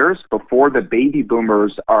 10 years, before the baby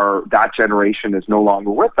boomers that generation is no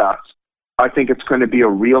longer with us, I think it's going to be a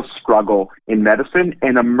real struggle in medicine.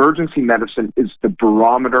 And emergency medicine is the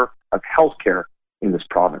barometer of healthcare in this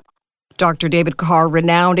province. Dr. David Carr,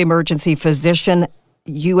 renowned emergency physician,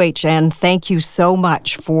 UHN, thank you so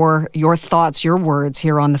much for your thoughts, your words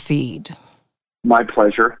here on The Feed. My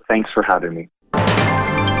pleasure. Thanks for having me.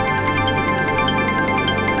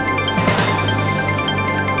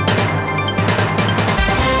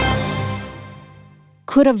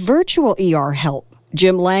 could a virtual ER help?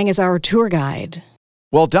 Jim Lang is our tour guide.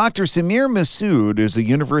 Well, Dr. Samir Masood is the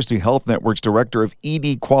University Health Network's Director of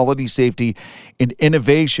ED Quality, Safety, and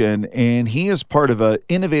Innovation, and he is part of an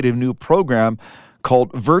innovative new program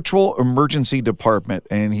called Virtual Emergency Department,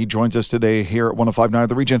 and he joins us today here at 105.9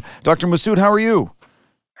 The Region. Dr. Masood, how are you?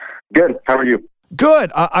 Good. How are you?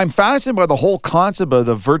 Good. I'm fascinated by the whole concept of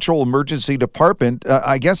the Virtual Emergency Department.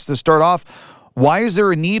 I guess to start off, why is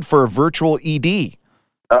there a need for a virtual ED?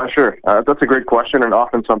 Sure. That's a great question, and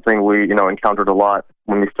often something we encountered a lot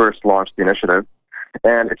when we first launched the initiative.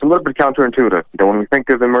 And it's a little bit counterintuitive. When we think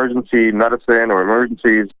of emergency medicine or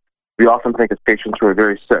emergencies, we often think of patients who are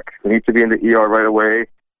very sick. They need to be in the ER right away,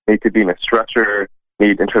 need to be in a stretcher,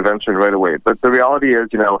 need intervention right away. But the reality is,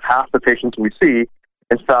 half the patients we see,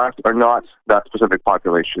 in fact, are not that specific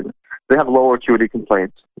population. They have lower acuity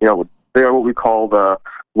complaints. They are what we call the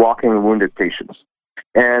walking wounded patients.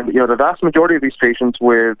 And, the vast majority of these patients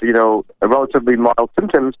with, relatively mild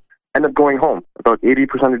symptoms end up going home. About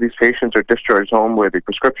 80% of these patients are discharged home with a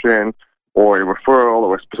prescription or a referral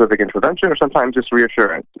or a specific intervention or sometimes just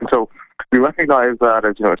reassurance. And so we recognize that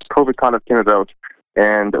as, as COVID kind of came about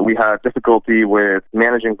and we had difficulty with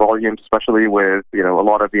managing volumes, especially with, a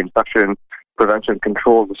lot of the infection prevention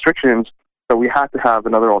control restrictions, so we had to have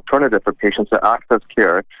another alternative for patients to access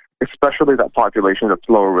care, especially that population that's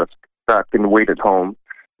lower risk, that can wait at home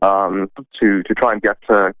to try and get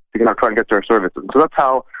to our services. So that's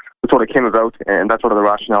how it sort of came about, and that's sort of the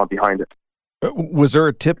rationale behind it. Was there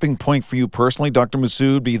a tipping point for you personally, Dr.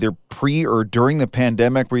 Masood, either pre or during the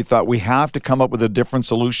pandemic, where you thought we have to come up with a different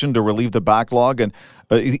solution to relieve the backlog and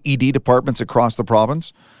ED departments across the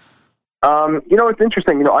province? It's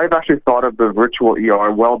interesting. I've actually thought of the virtual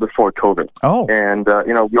ER well before COVID. Oh. And,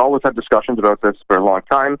 we always had discussions about this for a long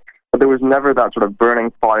time, but there was never that sort of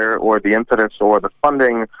burning fire or the impetus or the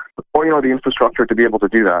funding or, the infrastructure to be able to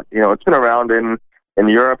do that. It's been around in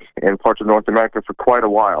Europe and parts of North America for quite a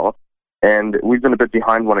while, and we've been a bit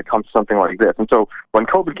behind when it comes to something like this. And so when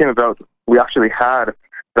COVID came about, we actually had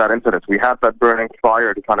that impetus. We had that burning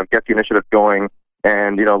fire to kind of get the initiative going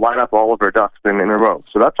and, line up all of our ducks in a row.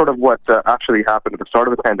 So that's sort of what actually happened at the start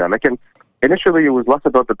of the pandemic. And initially, it was less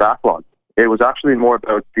about the backlog. It was actually more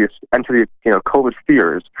about this entity, COVID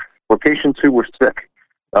fears, where patients who were sick,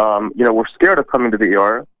 were scared of coming to the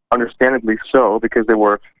ER, understandably so, because they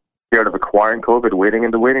were scared of acquiring COVID, waiting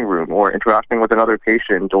in the waiting room, or interacting with another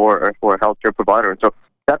patient or a healthcare provider. And so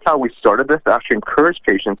that's how we started this, to actually encourage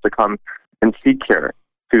patients to come and seek care,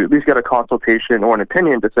 to at least get a consultation or an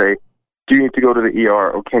opinion to say, do you need to go to the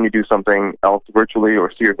ER, or can you do something else virtually, or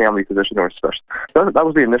see your family physician or a specialist? That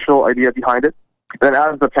was the initial idea behind it. Then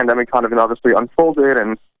as the pandemic kind of obviously unfolded,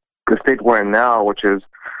 and the state we're in now, which is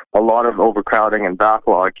a lot of overcrowding and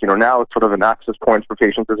backlog, now it's sort of an access point for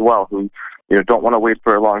patients as well who, don't want to wait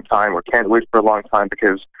for a long time or can't wait for a long time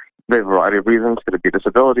because they have a variety of reasons. Could it be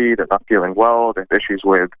disability? They're not feeling well. They have issues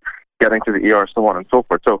with getting to the ER, so on and so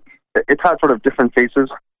forth. So it's had sort of different faces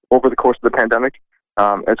over the course of the pandemic.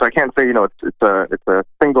 And so I can't say, it's a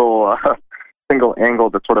single angle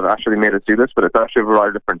that sort of actually made us do this, but it's actually a variety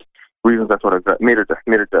of different reasons that sort of made it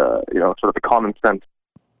sort of a common sense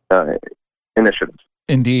initiative.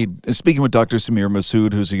 Indeed. Speaking with Dr. Samir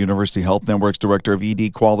Masood, who's the University Health Network's Director of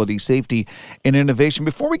ED Quality, Safety, and Innovation.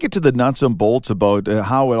 Before we get to the nuts and bolts about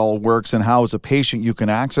how it all works and how as a patient you can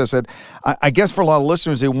access it, I guess for a lot of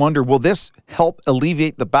listeners, they wonder, will this help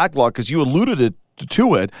alleviate the backlog? Because you alluded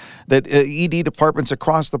to it, that ED departments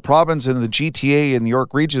across the province and the GTA and New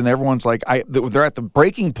York region, everyone's like, they're at the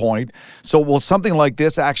breaking point. So will something like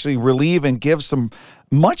this actually relieve and give some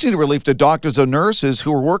much needed relief to doctors and nurses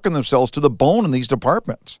who are working themselves to the bone in these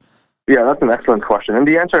departments? Yeah, that's an excellent question. And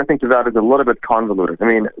the answer, I think, to that is a little bit convoluted. I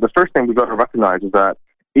mean, the first thing we've got to recognize is that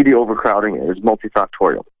ED overcrowding is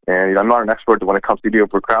multifactorial. And I'm not an expert when it comes to ED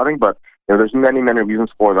overcrowding, but there's many, many reasons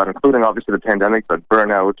for that, including obviously the pandemic, but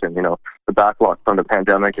burnout and, the backlog from the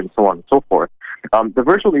pandemic and so on and so forth. The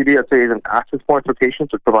virtual ED, I'd say, is an access point for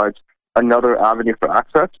patients. It provides another avenue for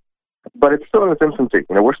access, but it's still in its infancy.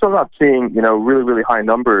 We're still not seeing, really, really high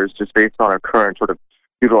numbers just based on our current sort of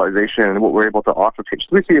utilization and what we're able to offer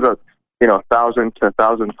patients. We see about, 1,000 to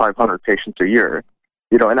 1,500 patients a year.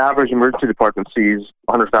 An average emergency department sees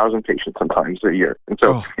 100,000 patients sometimes a year. And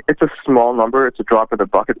so It's a small number. It's a drop in the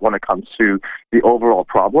bucket when it comes to the overall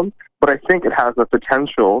problem. But I think it has the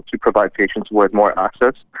potential to provide patients with more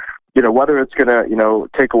access. Whether it's going to,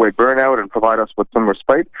 take away burnout and provide us with some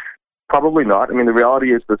respite, probably not. I mean, the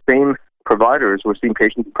reality is the same providers who are seeing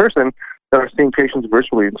patients in person that are seeing patients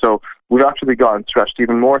virtually. And so we've actually gotten stretched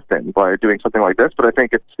even more thin by doing something like this. But I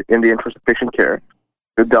think it's in the interest of patient care.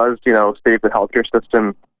 It does, save the healthcare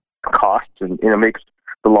system costs and, makes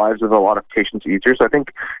the lives of a lot of patients easier. So I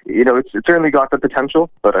think, it's certainly got the potential,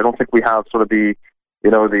 but I don't think we have sort of the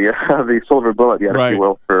the silver bullet yet, if you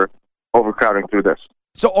will, for overcrowding through this.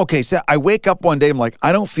 So, okay, so I wake up one day, I'm like,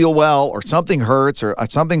 I don't feel well, or something hurts, or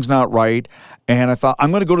something's not right, and I thought,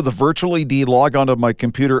 I'm going to go to the virtual ED, log onto my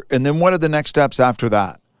computer, and then what are the next steps after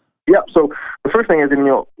that? Yeah, so the first thing is,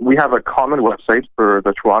 we have a common website for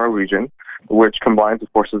the Toronto region, which combines the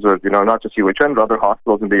forces of, not just UHN, but other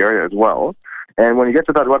hospitals in the area as well. And when you get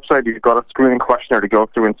to that website, you've got a screening questionnaire to go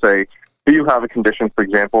through and say, do you have a condition, for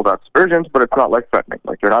example, that's urgent, but it's not life-threatening?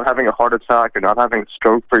 Like, you're not having a heart attack, you're not having a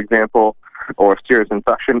stroke, for example, or a serious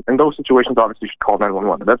infection. In those situations, obviously, you should call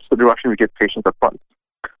 911. That's the direction we give patients up front.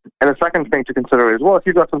 And the second thing to consider is, well, if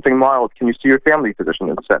you've got something mild, can you see your family physician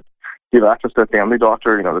instead? Do you have access to a family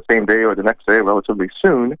doctor, the same day or the next day, relatively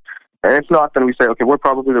soon? And if not, then we say, okay, we're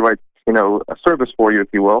probably the right, a service for you, if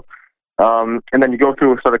you will. And then you go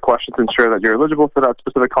through a set of questions to ensure that you're eligible for that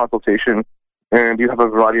specific consultation, and you have a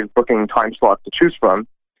variety of booking time slots to choose from.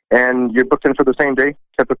 And you're booked in for the same day.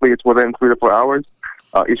 Typically, it's within 3 to 4 hours.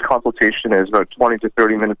 Each consultation is about 20 to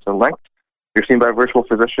 30 minutes in length. You're seen by a virtual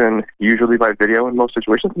physician, usually by video in most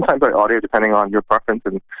situations, sometimes by audio, depending on your preference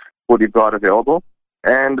and what you've got available.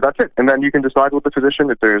 And that's it. And then you can decide with the physician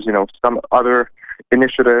if there's, some other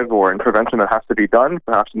initiative or intervention that has to be done,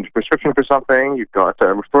 perhaps a prescription for something. You've got a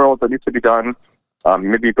referral that needs to be done.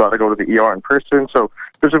 Maybe you've got to go to the ER in person. So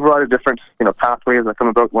there's a variety of different, pathways that come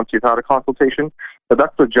about once you've had a consultation. But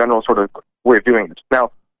that's the general sort of way of doing it.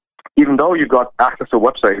 Now, even though you've got access to a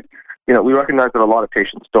website, we recognize that a lot of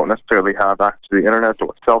patients don't necessarily have access to the internet or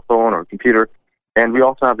a cell phone or a computer. And we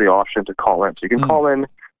also have the option to call in. So you can call in,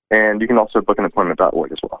 and you can also book an appointment that way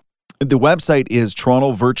as well. The website is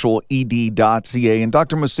torontovirtualed.ca. And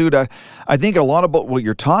Dr. Masood, I think a lot about what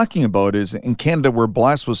you're talking about is in Canada, we're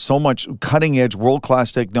blessed with so much cutting-edge,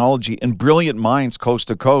 world-class technology and brilliant minds coast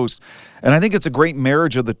to coast. And I think it's a great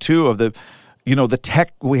marriage of the two, of the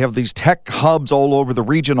tech. We have these tech hubs all over the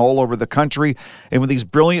region, all over the country. And with these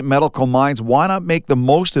brilliant medical minds, why not make the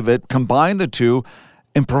most of it, combine the two,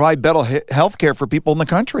 and provide better health care for people in the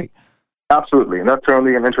country? Absolutely, and that's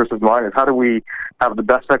certainly an interest of mine, is how do we have the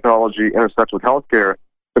best technology intersect with healthcare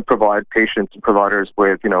to provide patients and providers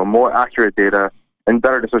with, more accurate data and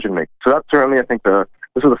better decision-making. So that's certainly, I think, this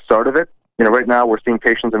is the start of it. Right now we're seeing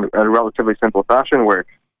patients in a relatively simple fashion where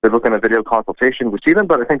they're looking at a video consultation. We see them,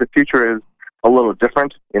 but I think the future is a little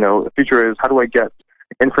different. The future is, how do I get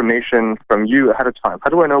information from you ahead of time?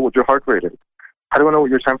 How do I know what your heart rate is? How do I know what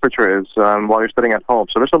your temperature is while you're sitting at home?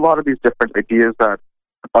 So there's a lot of these different ideas that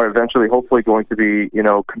are eventually hopefully going to be,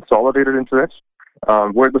 consolidated into this.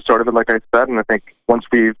 We're at the start of it, like I said, and I think once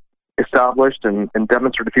we've established and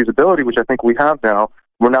demonstrated feasibility, which I think we have now,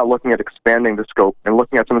 we're now looking at expanding the scope and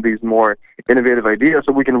looking at some of these more innovative ideas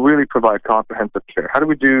so we can really provide comprehensive care. How do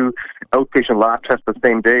we do outpatient lab tests the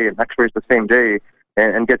same day and x-rays the same day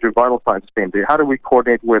and get your vital signs the same day? How do we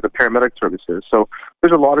coordinate with the paramedic services? So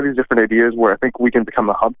there's a lot of these different ideas where I think we can become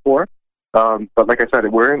a hub for. But like I said,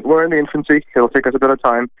 we're in the infancy. It'll take us a bit of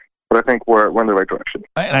time, but I think we're in the right direction.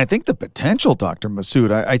 And I think the potential, Dr.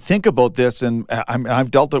 Masood, I think about this, and I've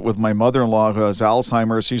dealt it with my mother-in-law who has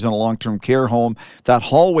Alzheimer's. She's in a long-term care home. That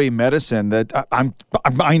hallway medicine that I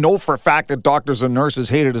know for a fact that doctors and nurses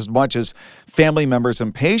hate it as much as family members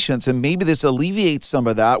and patients, and maybe this alleviates some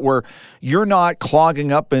of that, where you're not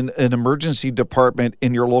clogging up an emergency department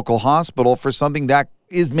in your local hospital for something that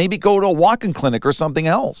is maybe go to a walk-in clinic or something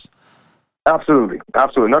else. Absolutely.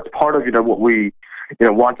 And that's part of, what we,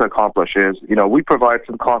 want to accomplish is, we provide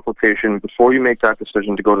some consultation before you make that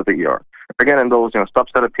decision to go to the ER. Again, in those,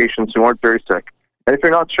 subset of patients who aren't very sick. And if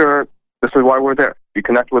you're not sure, this is why we're there. You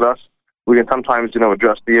connect with us. We can sometimes,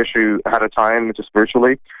 address the issue ahead of time, just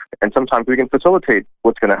virtually. And sometimes we can facilitate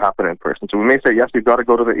what's going to happen in person. So we may say, yes, you've got to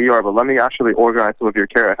go to the ER, but let me actually organize some of your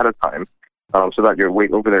care ahead of time so that your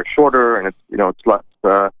wait over there is shorter and it's, it's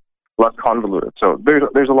less convoluted. So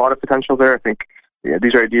there's a lot of potential there. I think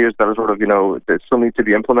these are ideas that are sort of, that still need to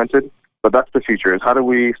be implemented, but that's the future, is how do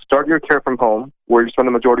we start your care from home, where you spend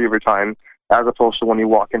the majority of your time, as opposed to when you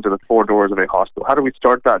walk into the 4 doors of a hospital. How do we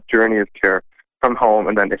start that journey of care from home,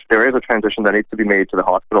 and then if there is a transition that needs to be made to the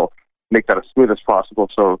hospital, make that as smooth as possible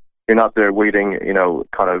so you're not there waiting,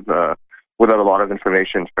 without a lot of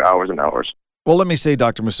information for hours and hours. Well, let me say,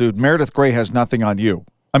 Dr. Masood, Meredith Grey has nothing on you.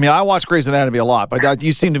 I mean, I watch Grey's Anatomy a lot, but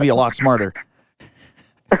you seem to be a lot smarter.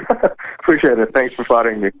 Appreciate it. Thanks for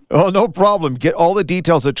flattering me. Oh, no problem. Get all the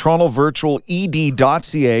details at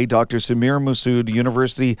torontovirtualed.ca. Dr. Samir Masood,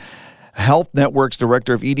 University Health Network's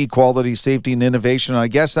Director of ED Quality, Safety, and Innovation. And I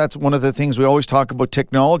guess that's one of the things we always talk about.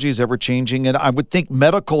 Technology is ever changing, and I would think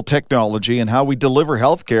medical technology and how we deliver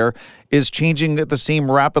healthcare is changing at the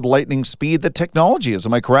same rapid lightning speed that technology is.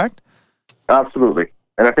 Am I correct? Absolutely.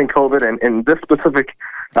 And I think COVID and this specific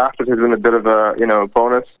aspect has been a bit of a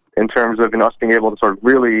bonus in terms of us being able to sort of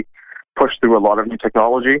really push through a lot of new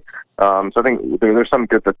technology. So I think there's some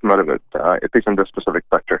good that's come out of it, at least in this specific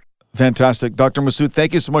sector. Fantastic. Dr. Masood,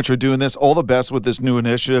 thank you so much for doing this. All the best with this new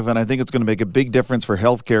initiative, and I think it's going to make a big difference for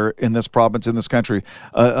healthcare in this province, in this country.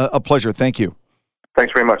 A pleasure. Thank you.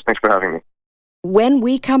 Thanks very much. Thanks for having me. When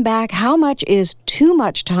we come back, how much is too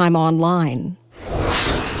much time online?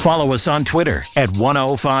 Follow us on Twitter at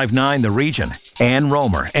 1059 The Region. Ann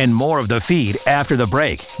Romer and more of the feed after the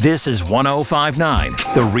break. This is 1059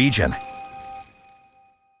 The Region.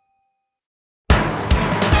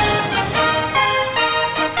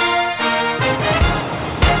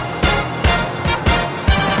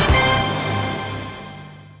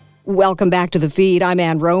 Welcome back to the feed. I'm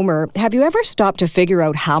Ann Romer. Have you ever stopped to figure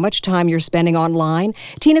out how much time you're spending online?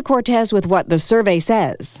 Tina Cortez with what the survey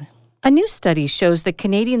says. A new study shows that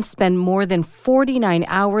Canadians spend more than 49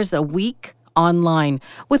 hours a week online.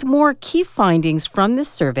 With more key findings from this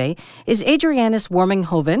survey is Adrianus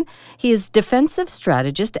Warminghoven. He is defensive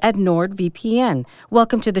strategist at NordVPN.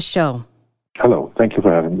 Welcome to the show. Hello. Thank you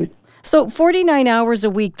for having me. So 49 hours a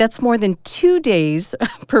week, that's more than 2 days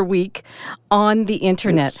per week on the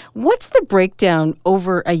internet. Yes. What's the breakdown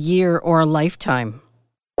over a year or a lifetime?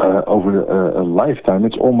 Over a lifetime,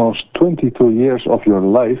 it's almost 22 years of your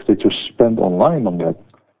life that you spend online on that.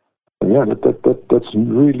 Yeah, that's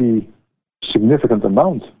really significant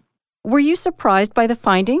amount. Were you surprised by the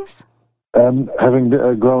findings? Having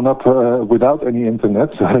grown up without any internet,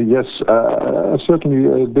 yes, I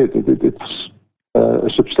certainly did. It's a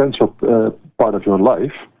substantial part of your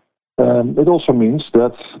life. It also means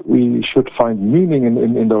that we should find meaning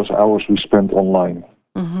in those hours we spend online,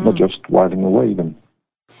 not just whiling away them.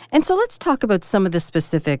 And so let's talk about some of the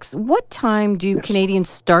specifics. What time do Canadians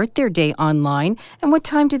start their day online, and what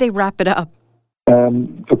time do they wrap it up?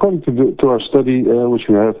 According to our study, which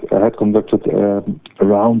we had conducted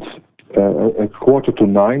around a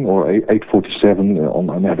 8:45 or 8:47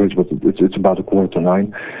 on average, but it's about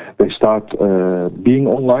 8:45, they start being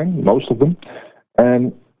online, most of them,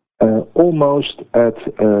 and almost at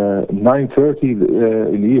 9:30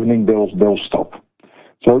 in the evening they'll stop.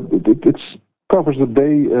 So it's covers the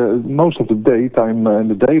day, most of the daytime and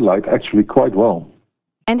the daylight actually quite well.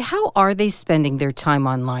 And how are they spending their time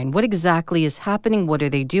online? What exactly is happening? What are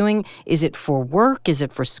they doing? Is it for work? Is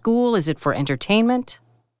it for school? Is it for entertainment?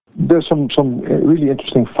 There's some really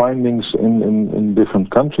interesting findings in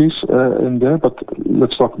different countries in there, but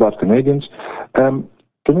let's talk about Canadians.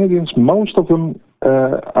 Canadians, most of them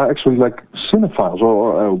are actually like cinephiles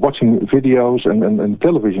or watching videos and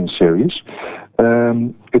television series.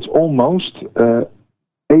 It's almost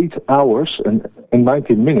 8 hours and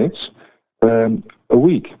 90 minutes a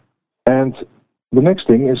week. And the next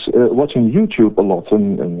thing is watching YouTube a lot.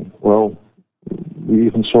 And well, we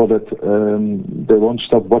even saw that they won't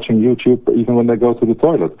stop watching YouTube even when they go to the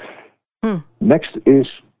toilet. Next is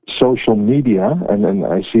social media, and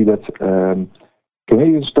I see that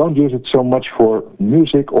Canadians don't use it so much for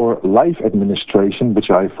music or life administration, which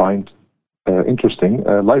I find interesting.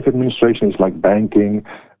 Life administration is like banking,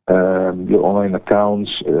 your online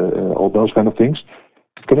accounts, all those kind of things.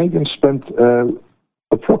 Canadians spend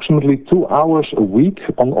approximately 2 hours a week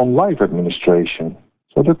on life administration.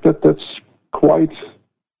 So that's quite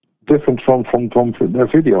different from their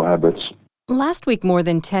video habits. Last week, more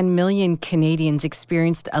than 10 million Canadians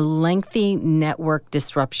experienced a lengthy network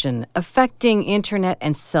disruption affecting internet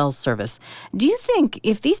and cell service. Do you think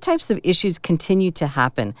if these types of issues continue to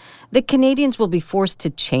happen, that Canadians will be forced to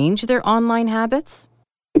change their online habits?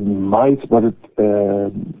 It might, but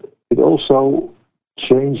it also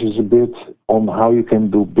changes a bit on how you can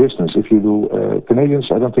do business. If you do,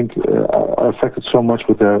 Canadians, I don't think are affected so much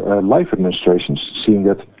with their life administrations, seeing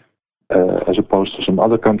that as opposed to some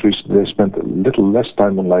other countries, they spend a little less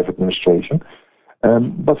time on life administration.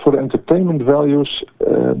 But for the entertainment values,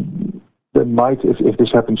 they might, if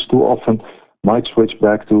this happens too often, might switch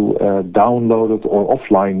back to downloaded or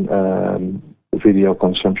offline video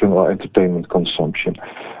consumption or entertainment consumption.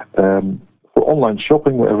 For online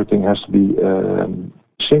shopping, where everything has to be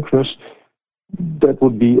synchronous, that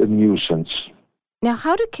would be a nuisance. Now,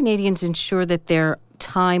 how do Canadians ensure that their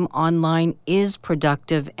time online is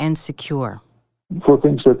productive and secure? For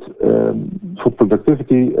things that, for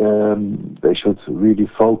productivity, they should really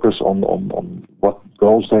focus on what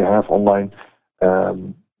goals they have online.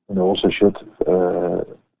 And also should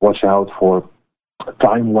watch out for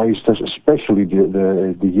time wasters, especially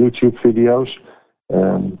the YouTube videos.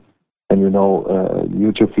 And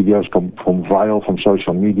YouTube videos come from viral, from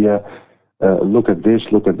social media. Look at this,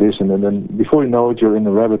 and then before you know it, you're in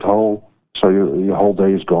a rabbit hole, so your whole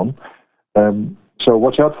day is gone. So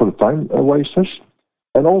watch out for the time wasters.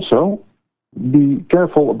 And also, be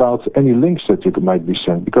careful about any links that you might be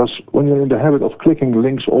sent, because when you're in the habit of clicking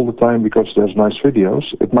links all the time because there's nice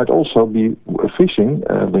videos, it might also be a phishing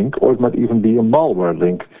link, or it might even be a malware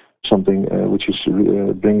link, something which is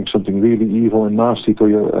bringing something really evil and nasty to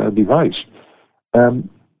your device.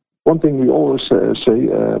 One thing we always say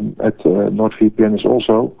at NordVPN is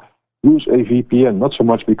also use a VPN, not so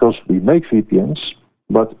much because we make VPNs,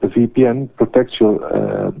 but a VPN protects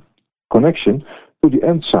your connection to the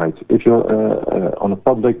end site. If you're on a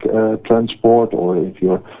public transport, or if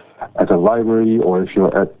you're at a library, or if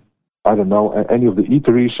you're at, any of the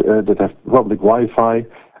eateries that have public Wi-Fi,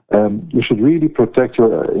 you should really protect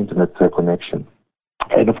your internet connection.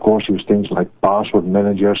 And of course, use things like password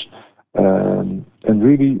managers, and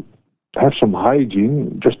really have some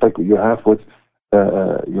hygiene, just like you have with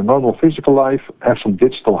your normal physical life, have some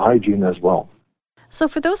digital hygiene as well. So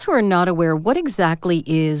for those who are not aware, what exactly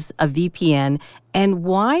is a VPN, and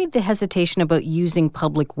why the hesitation about using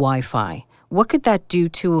public Wi-Fi? What could that do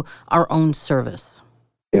to our own service?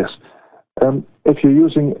 Yes. If you're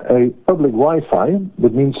using a public Wi-Fi,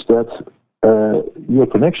 that means that your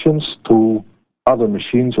connections to other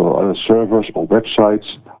machines or other servers or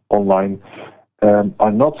websites online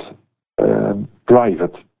are not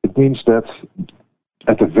private. It means that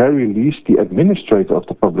at the very least, the administrator of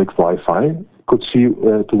the public Wi-Fi could see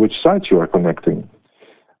to which sites you are connecting.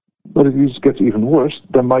 But if it gets even worse,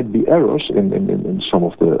 there might be errors in some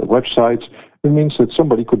of the websites. It means that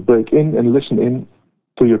somebody could break in and listen in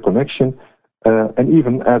to your connection and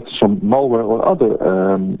even add some malware or other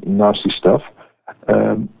nasty stuff.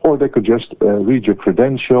 Or they could just read your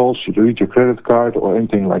credentials, read your credit card, or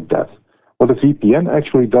anything like that. What a VPN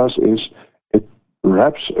actually does is it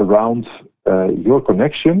wraps around your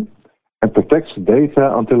connection and protects the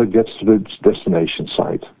data until it gets to the destination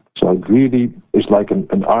site. So it really is like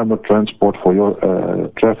an armored transport for your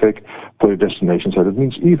traffic for your destination site. It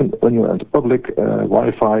means even when you're at the public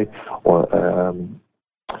Wi-Fi, or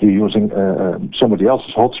you're using somebody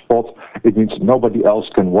else's hotspot, it means nobody else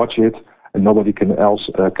can watch it and nobody else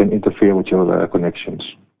can interfere with your connections.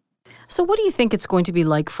 So what do you think it's going to be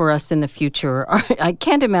like for us in the future? I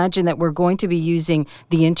can't imagine that we're going to be using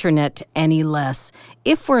the internet any less.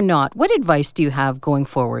 If we're not, what advice do you have going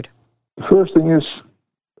forward? The first thing is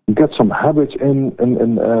get some habits in,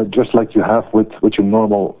 and just like you have with your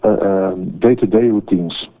normal day-to-day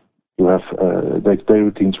routines. You have day-to-day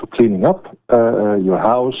routines for cleaning up your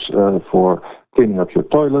house, for cleaning up your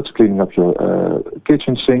toilets, cleaning up your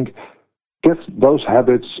kitchen sink. Get those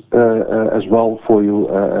habits as well for you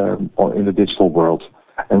in the digital world.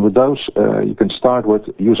 And with those, you can start with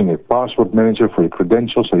using a password manager for your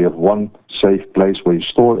credentials, so you have one safe place where you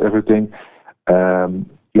store everything.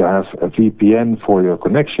 You have a VPN for your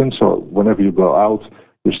connection, so whenever you go out,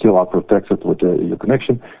 you still are protected with your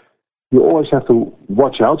connection. You always have to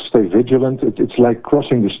watch out, stay vigilant. It's like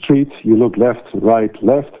crossing the street. You look left, right,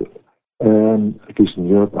 left, at least in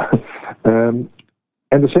Europe.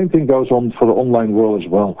 And the same thing goes on for the online world as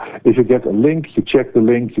well. If you get a link, you check the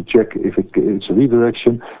link, you check if it's a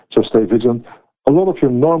redirection, so stay vigilant. A lot of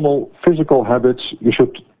your normal physical habits you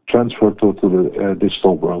should transfer to the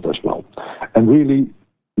digital world as well. And really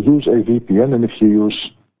use a VPN, and if you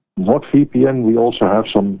use NordVPN, we also have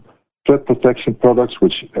some threat protection products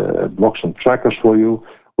which block some trackers for you,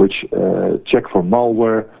 which check for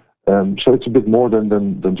malware. So it's a bit more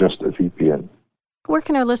than just a VPN. Where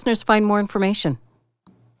can our listeners find more information?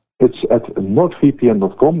 It's at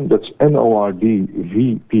nordvpn.com. That's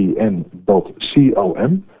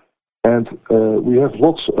nordvpn.com. And we have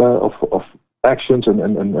lots of actions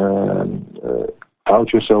and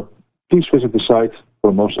vouchers. So please visit the site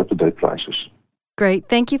for most up-to-date prices. Great.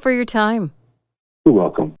 Thank you for your time. You're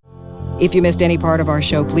welcome. If you missed any part of our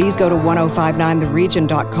show, please go to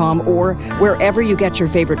 1059theregion.com or wherever you get your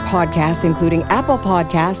favorite podcasts, including Apple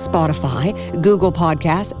Podcasts, Spotify, Google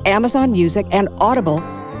Podcasts, Amazon Music, and Audible.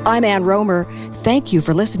 I'm Ann Romer. Thank you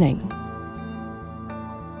for listening.